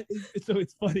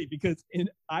it's funny because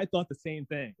I thought the same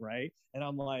thing, right? And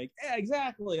I'm like, yeah,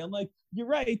 exactly. I'm like, you're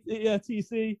right, yeah,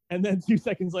 TC. And then 2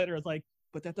 seconds later, I was like,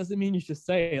 but that doesn't mean you should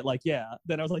say it. Like, yeah.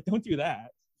 Then I was like, don't do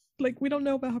that. Like, we don't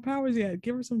know about her powers yet.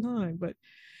 Give her some time. But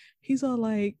he's all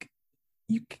like,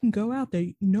 you can go out there.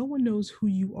 No one knows who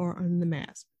you are under the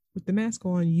mask. With the mask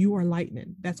on, you are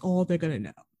Lightning. That's all they're gonna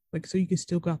know. Like, so you can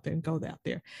still go out there and go out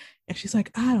there. And she's like,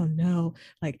 I don't know.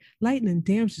 Like, Lightning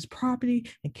damages property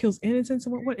and kills innocents.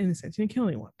 And what innocents? She didn't kill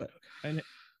anyone, but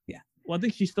yeah. Well, I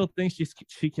think she still thinks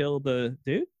she killed the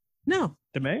dude. No,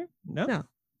 the mayor. No.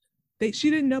 She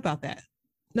didn't know about that.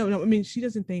 No. I mean, she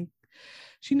doesn't think.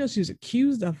 She knows she was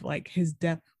accused of like his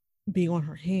death being on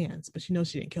her hands, but she knows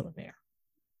she didn't kill the mayor.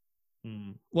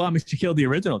 Well, I mean, she killed the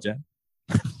original Jen.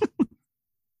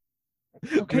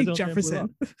 Okay, original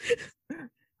Jefferson.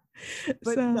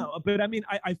 But I mean,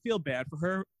 I feel bad for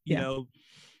her, you know,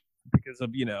 because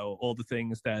of, you know, all the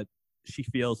things that she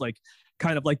feels like,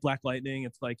 kind of like Black Lightning.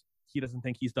 It's like, he doesn't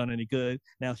think he's done any good.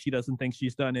 Now she doesn't think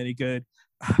she's done any good.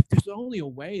 There's only a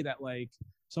way that like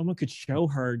someone could show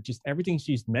her just everything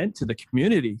she's meant to the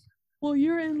community. Well,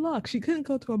 you're in luck. She couldn't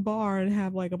go to a bar and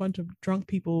have like a bunch of drunk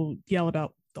people yell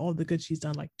about all the good she's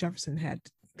done, like Jefferson had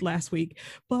last week.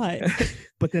 But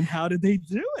but then how did they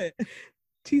do it?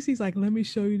 TC's like, let me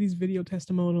show you these video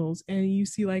testimonials, and you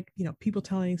see like, you know, people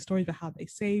telling stories about how they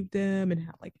saved them and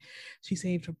how like she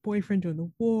saved her boyfriend during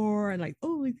the war, and like,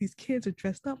 oh, like these kids are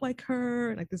dressed up like her,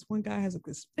 and like this one guy has like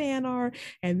this fan art,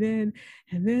 and then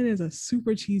there's a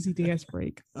super cheesy dance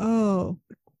break. Oh,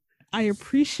 I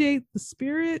appreciate the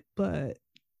spirit, but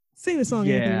sing the song.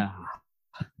 Yeah.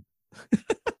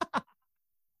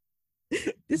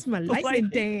 This is my lightning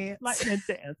dance. Lightning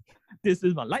dance. This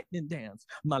is my lightning dance.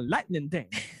 My lightning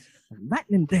dance.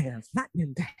 Lightning dance.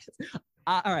 Lightning dance.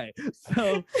 All right.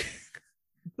 So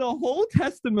the whole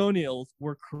testimonials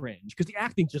were cringe because the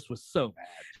acting just was so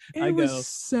bad.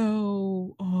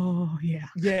 Oh yeah.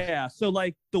 Yeah. So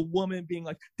like the woman being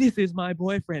like, "This is my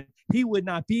boyfriend. He would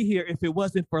not be here if it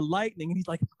wasn't for lightning." And he's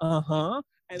like, "Uh-huh."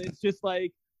 And it's just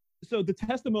like, so the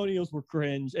testimonials were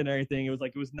cringe and everything. It was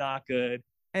like, it was not good.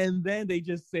 And then they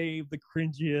just saved the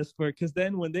cringiest for it. Because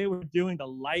then when they were doing the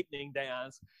lightning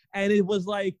dance, and it was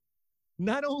like,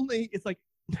 not only it's like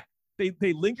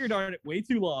they lingered on it way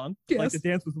too long. Yes. Like the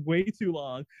dance was way too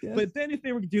long. Yes. But then if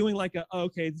they were doing like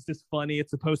okay, this is funny,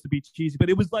 it's supposed to be cheesy, but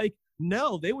it was like,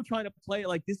 no, they were trying to play it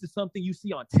like this is something you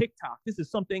see on TikTok. This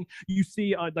is something you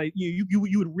see on like you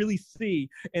would really see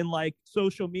in like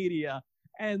social media.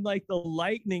 And like the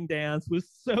lightning dance was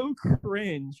so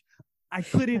cringe. I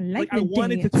couldn't, like, I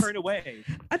wanted to turn away.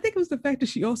 I think it was the fact that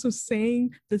she also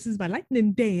sang, "This is my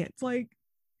lightning dance." Like,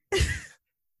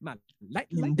 my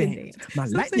lightning dance. My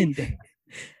lightning dance.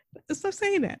 Stop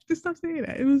saying that. Just stop saying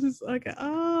that. It was just like,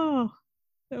 oh,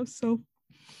 that was so.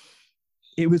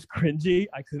 It was cringy.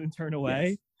 I couldn't turn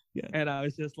away. Yes. And I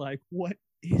was just like, what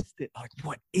is this? Like,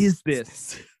 what is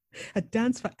this? A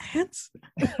dance for ants?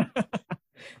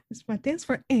 It's my dance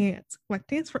for ants. My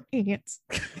dance for ants.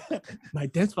 My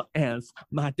dance for ants.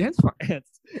 My dance for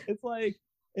ants. It's like,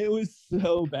 it was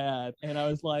so bad. And I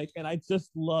was like, and I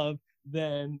just love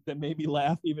then that made me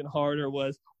laugh even harder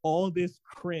was all this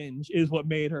cringe is what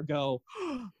made her go,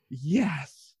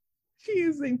 yes. She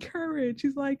is encouraged.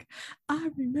 She's like, I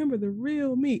remember the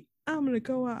real me. I'm going to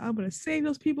go out. I'm going to save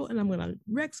those people and I'm going to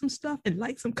wreck some stuff and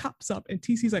light some cops up. And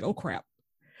TC's like, oh, crap.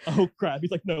 Oh, crap.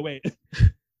 He's like, no, wait.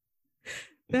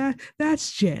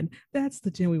 That's Jen. That's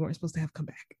the Jen we weren't supposed to have come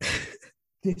back.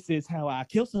 This is how I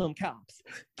kill some cops.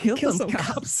 Kill some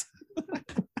cops.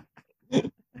 It's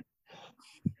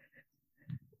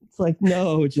like,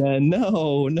 no, Jen,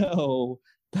 no.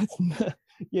 That's not.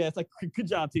 Yeah, it's like, good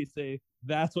job, TC.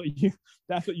 That's what you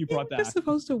brought back. We're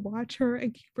supposed to watch her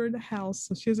and keep her in the house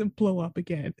so she doesn't blow up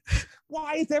again.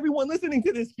 Why is everyone listening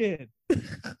to this kid?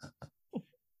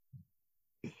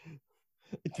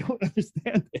 I don't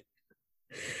understand it.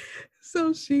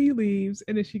 So she leaves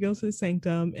and then she goes to the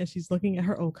sanctum and she's looking at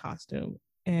her old costume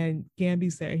and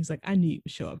Gamby's there. He's like, I knew you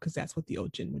would show up because that's what the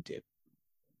old Jen would do. And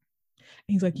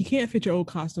he's like, you can't fit your old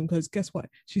costume because guess what?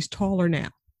 She's taller now.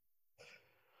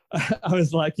 I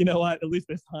was like, you know what? At least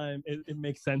this time it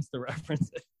makes sense to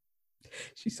reference it.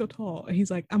 She's so tall. And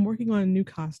he's like, I'm working on a new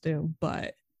costume,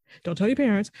 but don't tell your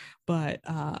parents, but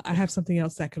I have something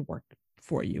else that could work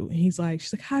for you. And he's like,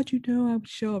 she's like, how'd you know I would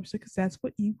show up? She's like, because that's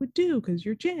what you would do because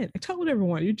you're Jen. I told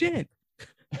everyone you're Jen.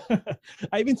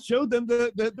 I even showed them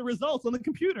the results on the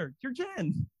computer. You're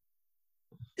Jen.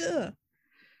 Ugh.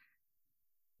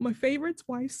 My favorite's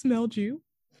wife smelled you.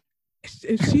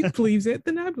 If she believes it,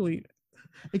 then I believe it.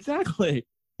 Exactly.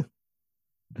 I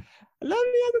love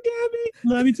you, Uncle Gabby.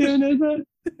 Love you too, Nessa.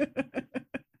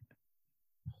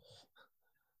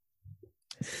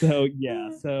 So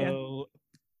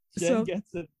Jen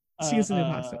gets a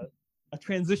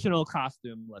transitional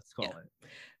costume, let's call it.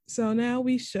 So now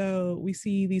we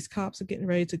see these cops are getting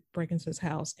ready to break into his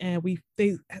house, and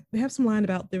they have some line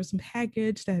about there was some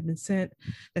package that had been sent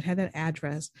that had that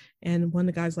address, and one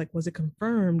of the guys like, was it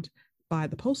confirmed by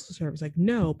the postal service? Like,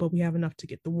 no, but we have enough to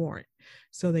get the warrant.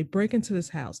 So they break into this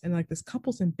house and like this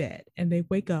couple's in bed and they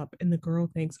wake up and the girl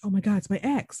thinks, oh my God, it's my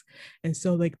ex. And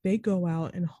so like they go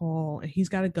out and haul and he's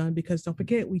got a gun because don't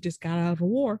forget, we just got out of a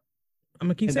war. I'm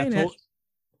gonna keep saying that.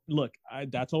 Look,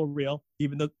 that's all real.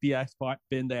 Even though the ex part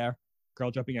been there,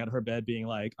 girl jumping out of her bed being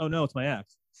like, oh no, it's my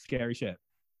ex. Scary shit.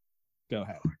 Go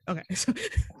ahead. Okay, so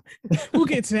we'll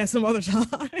get to that some other time.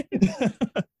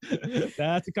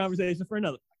 That's a conversation for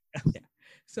another. Yeah.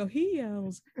 So he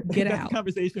yells, get out. That's a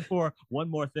conversation for one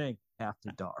more thing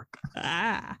after dark.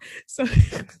 So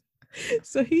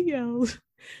he yells,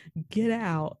 get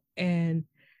out. And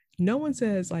no one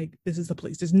says like, this is the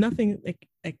police. There's nothing like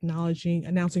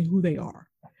announcing who they are.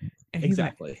 And he's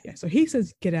exactly. Like, yeah. So he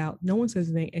says, get out. No one says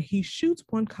anything. And he shoots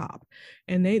one cop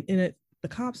and the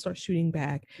cops start shooting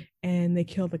back and they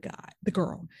kill the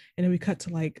girl. And then we cut to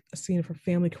like a scene of her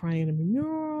family crying in a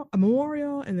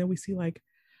memorial. And then we see like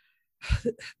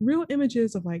real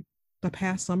images of like the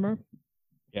past summer,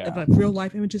 of like real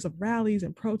life images of rallies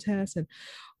and protests and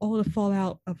all the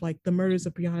fallout of like the murders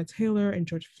of Breonna Taylor and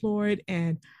George Floyd.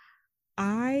 And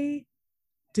I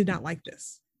did not like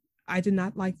this. I did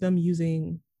not like them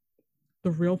using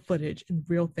the real footage and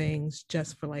real things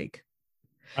just for like,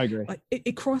 I agree. Like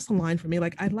it crossed the line for me.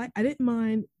 Like I didn't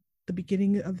mind the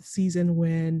beginning of the season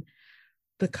when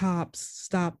the cops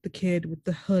stopped the kid with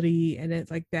the hoodie and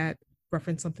it's like that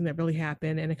referenced something that really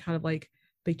happened and it kind of like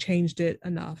they changed it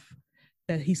enough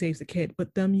that he saves the kid,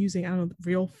 but them using, I don't know,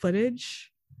 real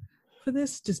footage for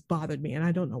this just bothered me, and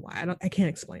I don't know why. I can't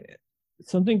explain it.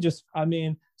 Something just, I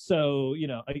mean, so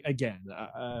again,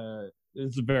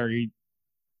 it's a very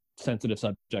sensitive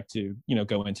subject to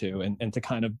go into, and to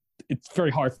kind of, it's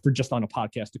very hard for just on a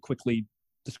podcast to quickly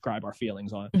describe our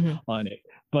feelings on it.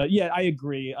 But yeah, I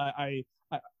agree. I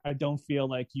don't feel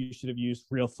like you should have used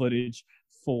real footage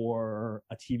for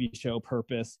a TV show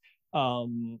purpose.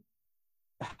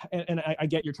 And I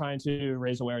get you're trying to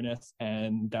raise awareness,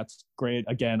 and that's great.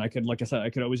 Again, like I said, I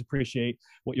could always appreciate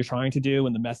what you're trying to do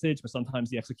and the message, but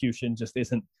sometimes the execution just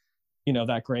isn't,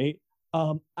 that great.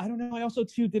 I don't know. I also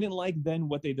too didn't like then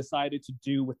what they decided to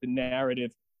do with the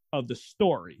narrative of the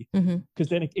story, because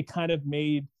then it kind of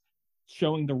made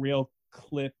showing the real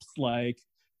clips like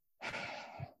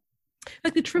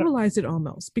they trivialized it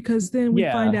almost, because then we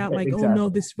find out like, exactly. Oh no,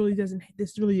 this really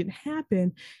didn't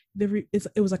happen. It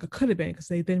was like a could have been, because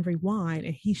they then rewind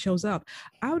and he shows up.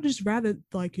 I would just rather,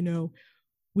 like,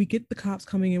 we get the cops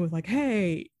coming in with like,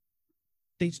 hey,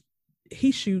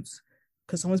 he shoots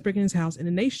because someone's breaking his house, and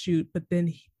then they shoot, but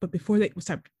before they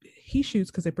start, he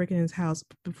shoots because they're breaking in his house.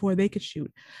 But before they could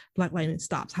shoot, Black Lightning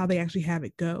stops. How they actually have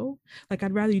it go, like,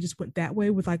 I'd rather you just went that way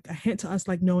with like a hint to us,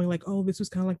 like knowing like, oh, this was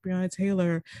kind of like Breonna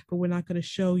Taylor, but we're not going to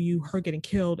show you her getting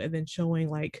killed and then showing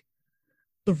like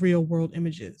the real world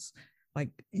images.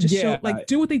 Like, just show, like,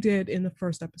 do what they did in the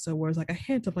first episode, where it's like a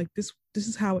hint of like this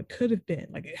is how it could have been,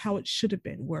 like how it should have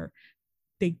been, where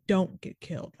they don't get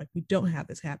killed. Like, we don't have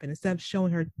this happen, instead of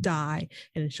showing her die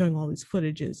and then showing all these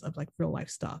footages of like real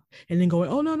life stuff and then going,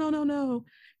 oh no,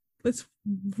 let's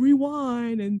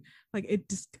rewind, and like it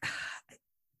just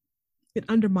it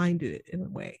undermined it in a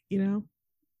way,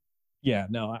 Yeah,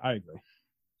 no, I agree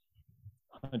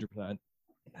 100%.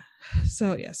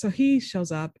 So he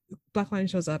shows up, Black Lightning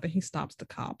shows up, and he stops the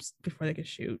cops before they can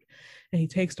shoot, and he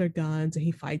takes their guns and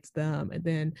he fights them, and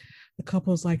then the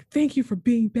couple's like, thank you for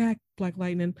being back, Black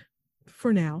Lightning,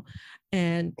 for now,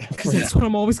 and because that's what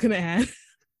I'm always gonna add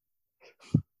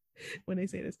when they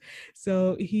say this.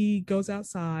 So he goes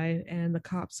outside, and the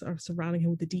cops are surrounding him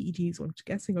with the DEGs, which I'm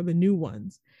guessing are the new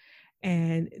ones,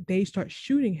 and they start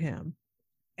shooting him,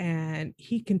 and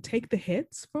he can take the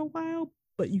hits for a while,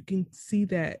 but you can see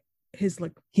that his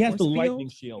like he has the lightning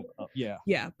shield up.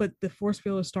 Yeah, but the force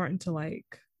field is starting to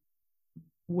like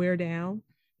wear down.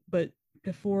 But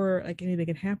before like anything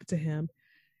can happen to him,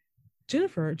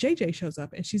 Jennifer JJ shows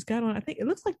up, and she's got on, I think it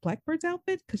looks like Blackbird's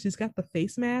outfit, because she's got the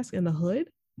face mask and the hood.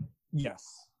 Yes.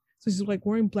 So she's like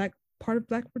wearing part of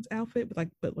Blackbird's outfit,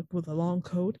 but with a long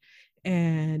coat,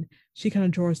 and she kind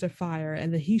of draws their fire,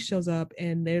 and then he shows up,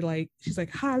 and they're like, she's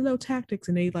like, high-low tactics,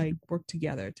 and they like work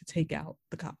together to take out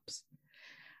the cops.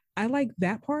 I like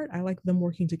that part. I like them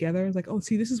working together. It's like, oh,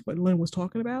 see, this is what Lynn was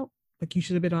talking about. Like, you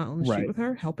should have been on the street with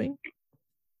her, helping.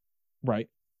 Right.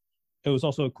 It was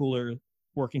also a cooler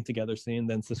working together scene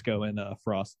than Cisco and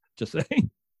Frost, just saying.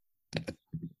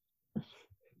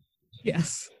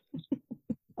 Yes.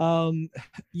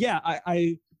 Yeah,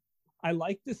 I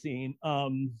like the scene.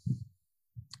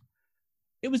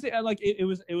 It was like it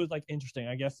was like interesting.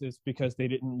 I guess it's because they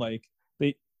didn't like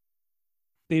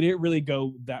they didn't really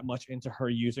go that much into her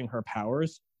using her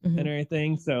powers and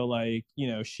everything. So like,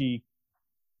 she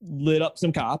lit up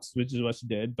some cops, which is what she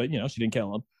did, but she didn't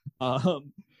kill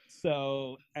them.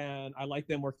 So, and I like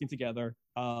them working together.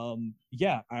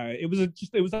 It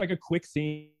was like a quick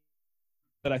scene,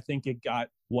 but I think it got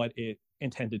what it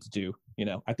intended to do.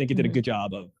 I think it did a good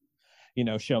job of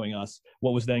showing us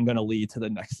what was then going to lead to the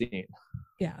next scene.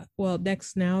 Yeah. Well,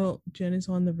 now Jen is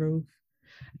on the roof,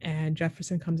 and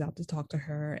Jefferson comes out to talk to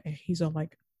her, and he's all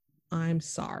like, I'm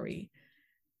sorry.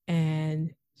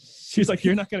 And she's like,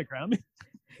 you're not going to ground me?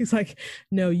 He's like,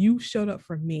 no, you showed up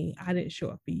for me. I didn't show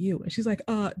up for you. And she's like,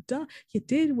 duh, you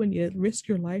did when you risked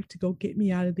your life to go get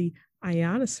me out of the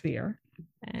ionosphere.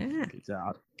 Good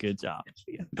job.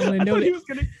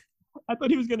 I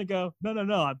thought he was gonna go,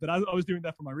 no, but I was doing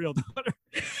that for my real daughter.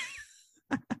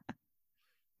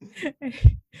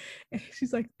 And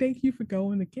she's like, thank you for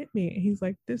going to get me. And he's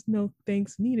like, there's no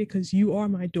thanks needed, because you are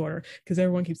my daughter, because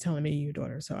everyone keeps telling me you're your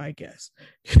daughter, so I guess.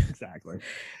 Exactly.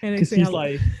 And she's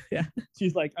like,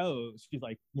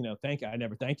 thank you, I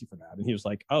never thanked you for that. And he was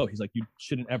like, he's like, you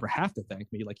shouldn't ever have to thank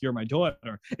me, like, you're my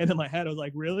daughter. And in my head I was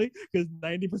like, really? Because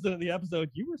 90% of the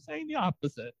episode you were saying the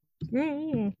opposite.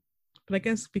 But I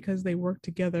guess because they work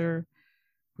together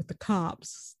with the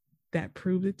cops, that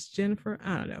proves it's Jennifer.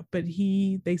 I don't know. But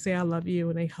they say I love you,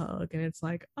 and they hug, and it's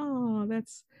like, oh,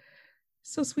 that's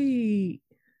so sweet,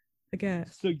 I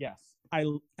guess. So yes,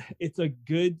 it's a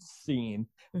good scene.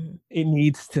 Mm-hmm. It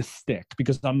needs to stick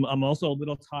because I'm also a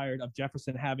little tired of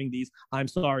Jefferson having these I'm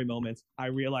sorry moments. I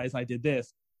realize I did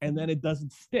this, and then it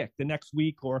doesn't stick. The next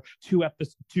week or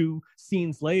two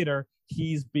scenes later,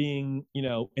 he's being,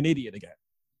 an idiot again.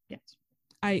 Yes,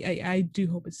 I do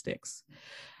hope it sticks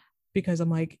because I'm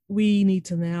like, we need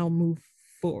to now move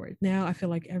forward. Now I feel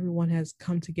like everyone has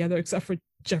come together except for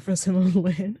Jefferson and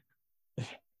Lynn.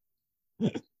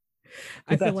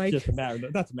 I feel like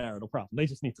that's a marital problem. They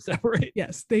just need to separate.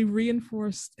 Yes, they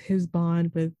reinforced his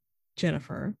bond with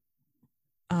Jennifer.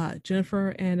 Jennifer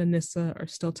and Anissa are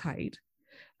still tight.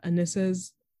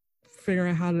 Anissa's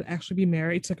figuring out how to actually be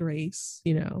married to Grace.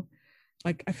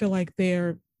 Like I feel like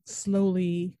they're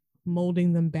slowly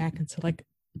molding them back into, like,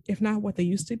 if not what they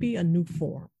used to be, a new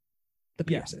form. The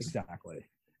Pierces. Yes, exactly.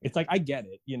 It's like I get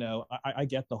it. I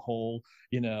get the whole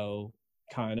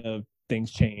kind of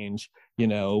things change,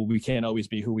 we can't always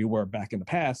be who we were back in the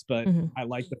past, but I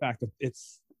like the fact that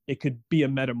it could be a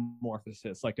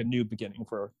metamorphosis, like a new beginning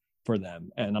for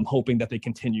them, and I'm hoping that they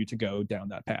continue to go down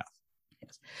that path.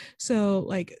 Yes. So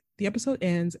like the episode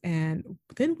ends and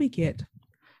then we get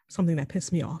something that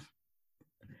pissed me off.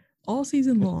 All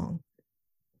season long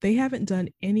they haven't done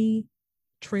any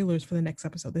trailers for the next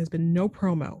episode. There's been no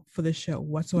promo for this show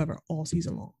whatsoever all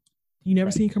season long. You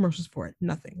never seen commercials for it.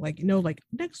 Nothing. Like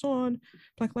next on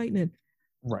Black Lightning.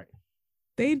 Right.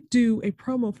 They do a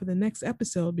promo for the next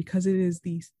episode because it is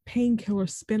the Painkiller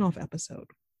spinoff episode.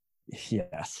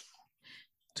 Yes.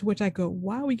 To which I go,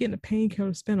 why are we getting a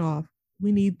Painkiller spinoff?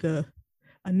 We need the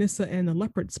Anissa and the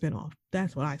Leopard spinoff.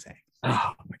 That's what I say.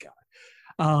 Oh my God.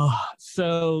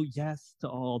 So yes to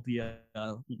all the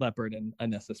Leopard and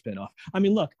Anissa spinoff. I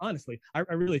mean, look, honestly, I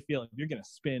really feel if you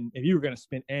were gonna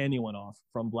spin anyone off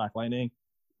from Black Lightning,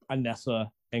 Anissa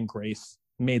and Grace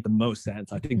made the most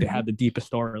sense. I think they had the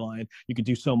deepest storyline. You could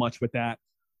do so much with that.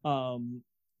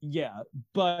 Yeah,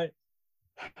 but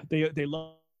they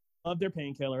love their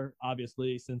Painkiller,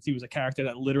 obviously, since he was a character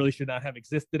that literally should not have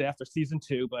existed after season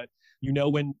 2. But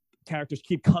when characters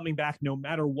keep coming back no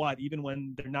matter what, even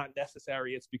when they're not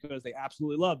necessary, it's because they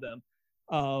absolutely love them.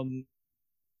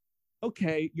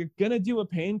 Okay, you're gonna do a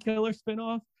Painkiller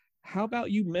spinoff. How about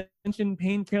you mention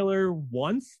Painkiller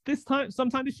once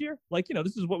sometime this year? Like,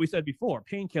 this is what we said before.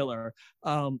 Painkiller,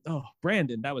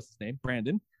 Brandon, that was his name,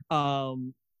 Brandon.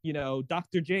 Dr.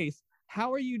 Jace.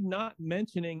 How are you not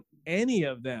mentioning any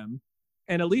of them?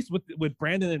 And at least with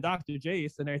Brandon and Dr.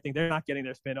 Jace and everything, they're not getting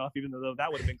their spinoff, even though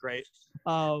that would have been great.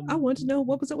 I want to know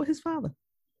what was it with his father.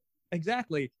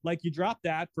 Exactly. Like you dropped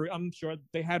that I'm sure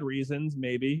they had reasons.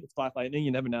 Maybe it's Black Lightning.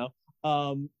 You never know.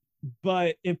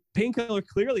 But if Painkiller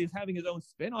clearly is having his own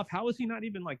spinoff, how is he not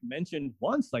even mentioned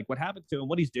once? Like what happened to him,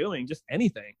 what he's doing, just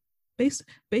anything.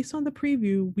 Based on the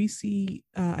preview, we see,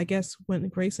 I guess, when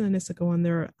Grace and Anissa go on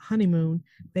their honeymoon,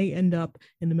 they end up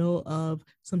in the middle of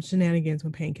some shenanigans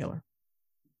with Painkiller.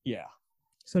 Yeah.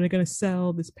 So they're going to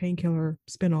sell this Painkiller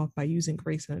spinoff by using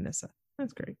Grace and Anissa.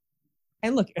 That's great.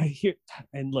 And look,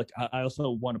 I also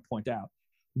want to point out,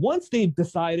 once they've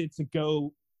decided to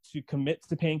commit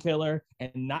to Painkiller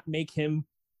and not make him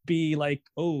be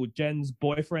Jen's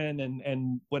boyfriend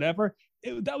and whatever,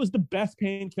 that was the best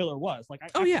Painkiller was. Like, I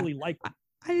actually liked it.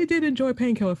 I did enjoy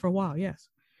Painkiller for a while, yes.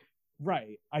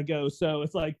 Right. So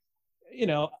it's like,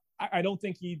 I don't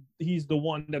think he's the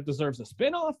one that deserves a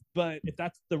spinoff, but if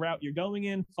that's the route you're going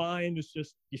in, fine. It's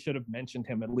just, you should have mentioned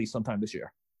him at least sometime this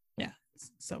year. Yeah,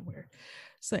 it's so weird.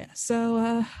 So yeah,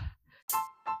 so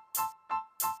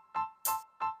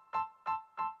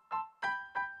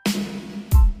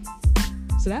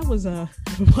that was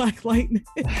Black Lightning.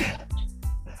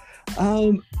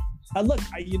 Look,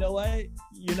 you know what?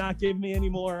 You're not giving me any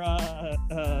more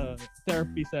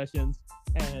therapy sessions,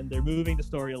 and they're moving the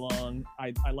story along.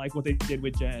 I like what they did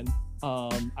with Jen.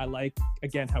 I like,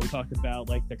 again, how we talked about,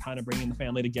 they're kind of bringing the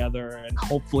family together, and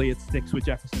hopefully it sticks with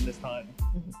Jefferson this time.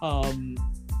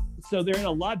 So they're in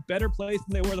a lot better place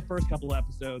than they were the first couple of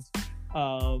episodes.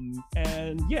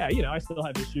 And yeah, I still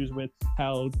have issues with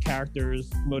how characters'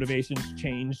 motivations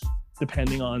change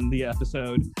depending on the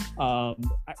episode.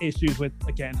 Issues with,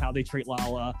 again, how they treat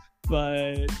Lala.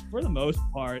 But for the most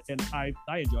part, and I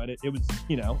enjoyed it. It was,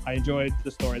 I enjoyed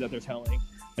the story that they're telling.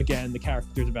 Again, the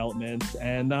character development.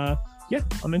 And yeah,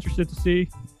 I'm interested to see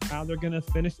how they're going to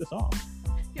finish this off.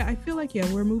 Yeah, I feel like,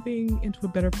 we're moving into a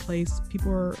better place.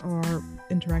 People are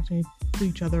interacting with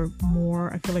each other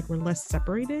more. I feel like we're less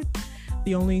separated.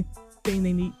 The only thing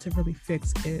they need to really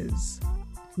fix is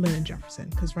Lynn and Jefferson.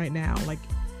 Because right now,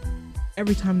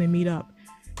 every time they meet up,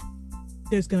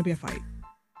 there's going to be a fight.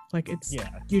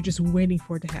 You're just waiting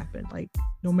for it to happen.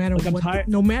 No matter Like, I'm what, tired-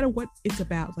 no matter what it's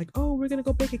about. Like, oh, we're gonna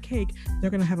go bake a cake.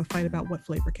 They're gonna have a fight about what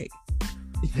flavor cake.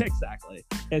 Exactly.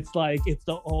 It's like it's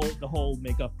the whole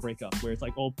make up break up, where it's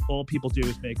like all people do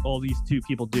is make all these two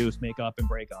people do is make up and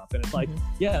break up, and it's like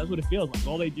yeah, that's what it feels like.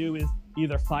 All they do is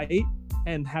either fight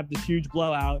and have this huge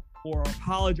blowout, or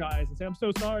apologize and say I'm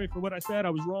so sorry for what I said, I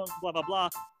was wrong, blah blah blah,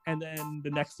 and then the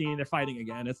next scene they're fighting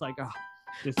again. It's like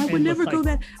I would never go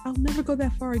that. I'll never go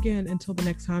that far again until the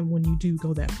next time when you do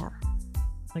go that far.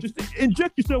 Like, just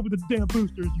inject yourself with the damn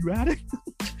boosters, you addict.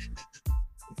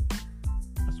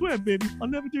 I swear, baby, I'll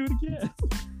never do it again.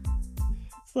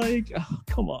 It's like, oh,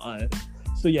 come on.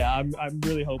 So yeah, I'm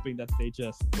really hoping that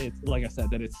it's like I said,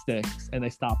 that it sticks and they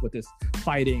stop with this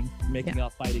fighting, making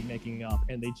up,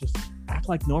 and they just act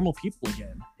like normal people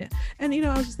again. Yeah, and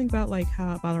I was just thinking about like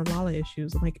about our Lala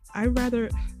issues. I'm like, I'd rather,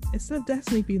 instead of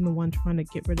Destiny being the one trying to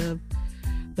get rid of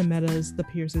the Metas, the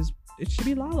Pierces, it should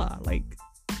be Lala. Like,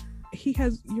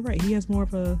 you're right, he has more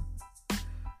of a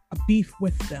beef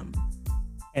with them.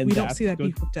 And we don't see that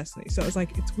beef with Destiny. So it's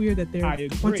like, it's weird that they're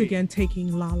once again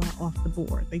taking Lala off the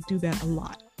board. They do that a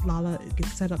lot. Lala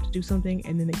gets set up to do something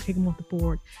and then they take him off the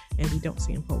board and we don't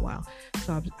see him for a while.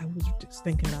 So I was just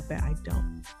thinking about that. I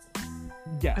don't.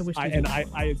 Yes,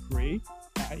 I agree.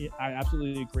 I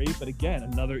absolutely agree. But again,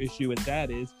 another issue with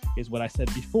that is what I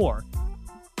said before.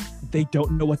 They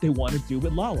don't know what they want to do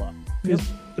with Lala. Because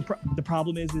the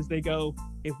problem is they go,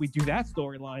 if we do that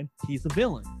storyline, he's a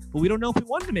villain. But we don't know if we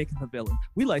wanted to make him a villain.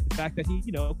 We like the fact that he,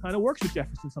 kind of works with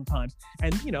Jefferson sometimes.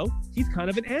 And, he's kind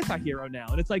of an anti-hero now.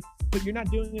 And it's like, but you're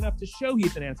not doing enough to show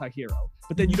he's an anti-hero.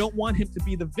 But then you don't want him to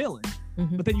be the villain.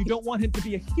 Mm-hmm. But then you don't want him to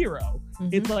be a hero. Mm-hmm.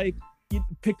 It's like, you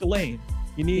pick a lane.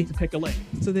 You need to pick a lane.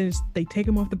 So then they take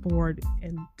him off the board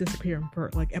and disappear him for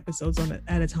like episodes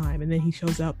at a time. And then he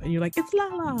shows up and you're like, it's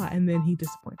Lala. And then he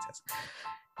disappoints us.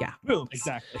 Yeah. Boom.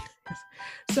 Exactly.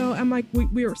 So I'm like,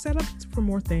 we are set up for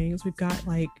more things. We've got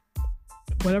like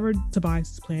whatever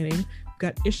Tobias is planning. We've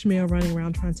got Ishmael running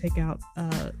around trying to take out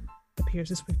the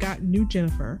Pierces. We've got new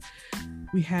Jennifer.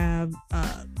 We have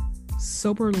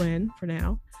sober Lynn for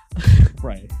now.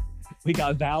 Right. We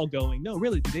got Val going, no,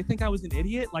 really, did they think I was an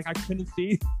idiot? Like I couldn't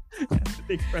see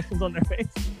the expressions on their face.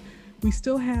 We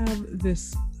still have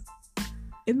this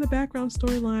in the background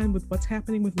storyline with what's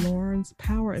happening with Lauren's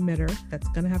power emitter. That's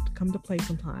going to have to come to play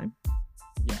sometime.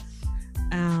 Yes.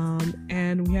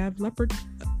 And we have Leopard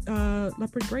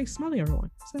Grace smelling everyone.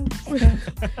 So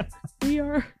we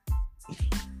are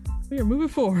moving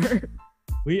forward.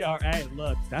 We are, hey,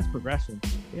 look, that's progression.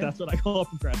 Yep. That's what I call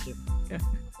progression. Yeah.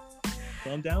 So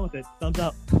I'm down with it. Thumbs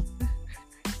up.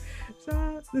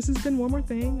 So this has been One More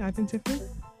Thing. I've been Tiffany.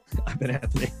 I've been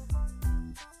Anthony.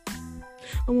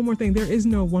 And one more thing, there is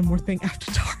no One More Thing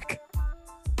after dark.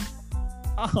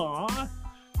 Aww.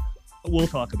 We'll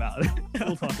talk about it.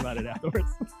 We'll talk about it afterwards.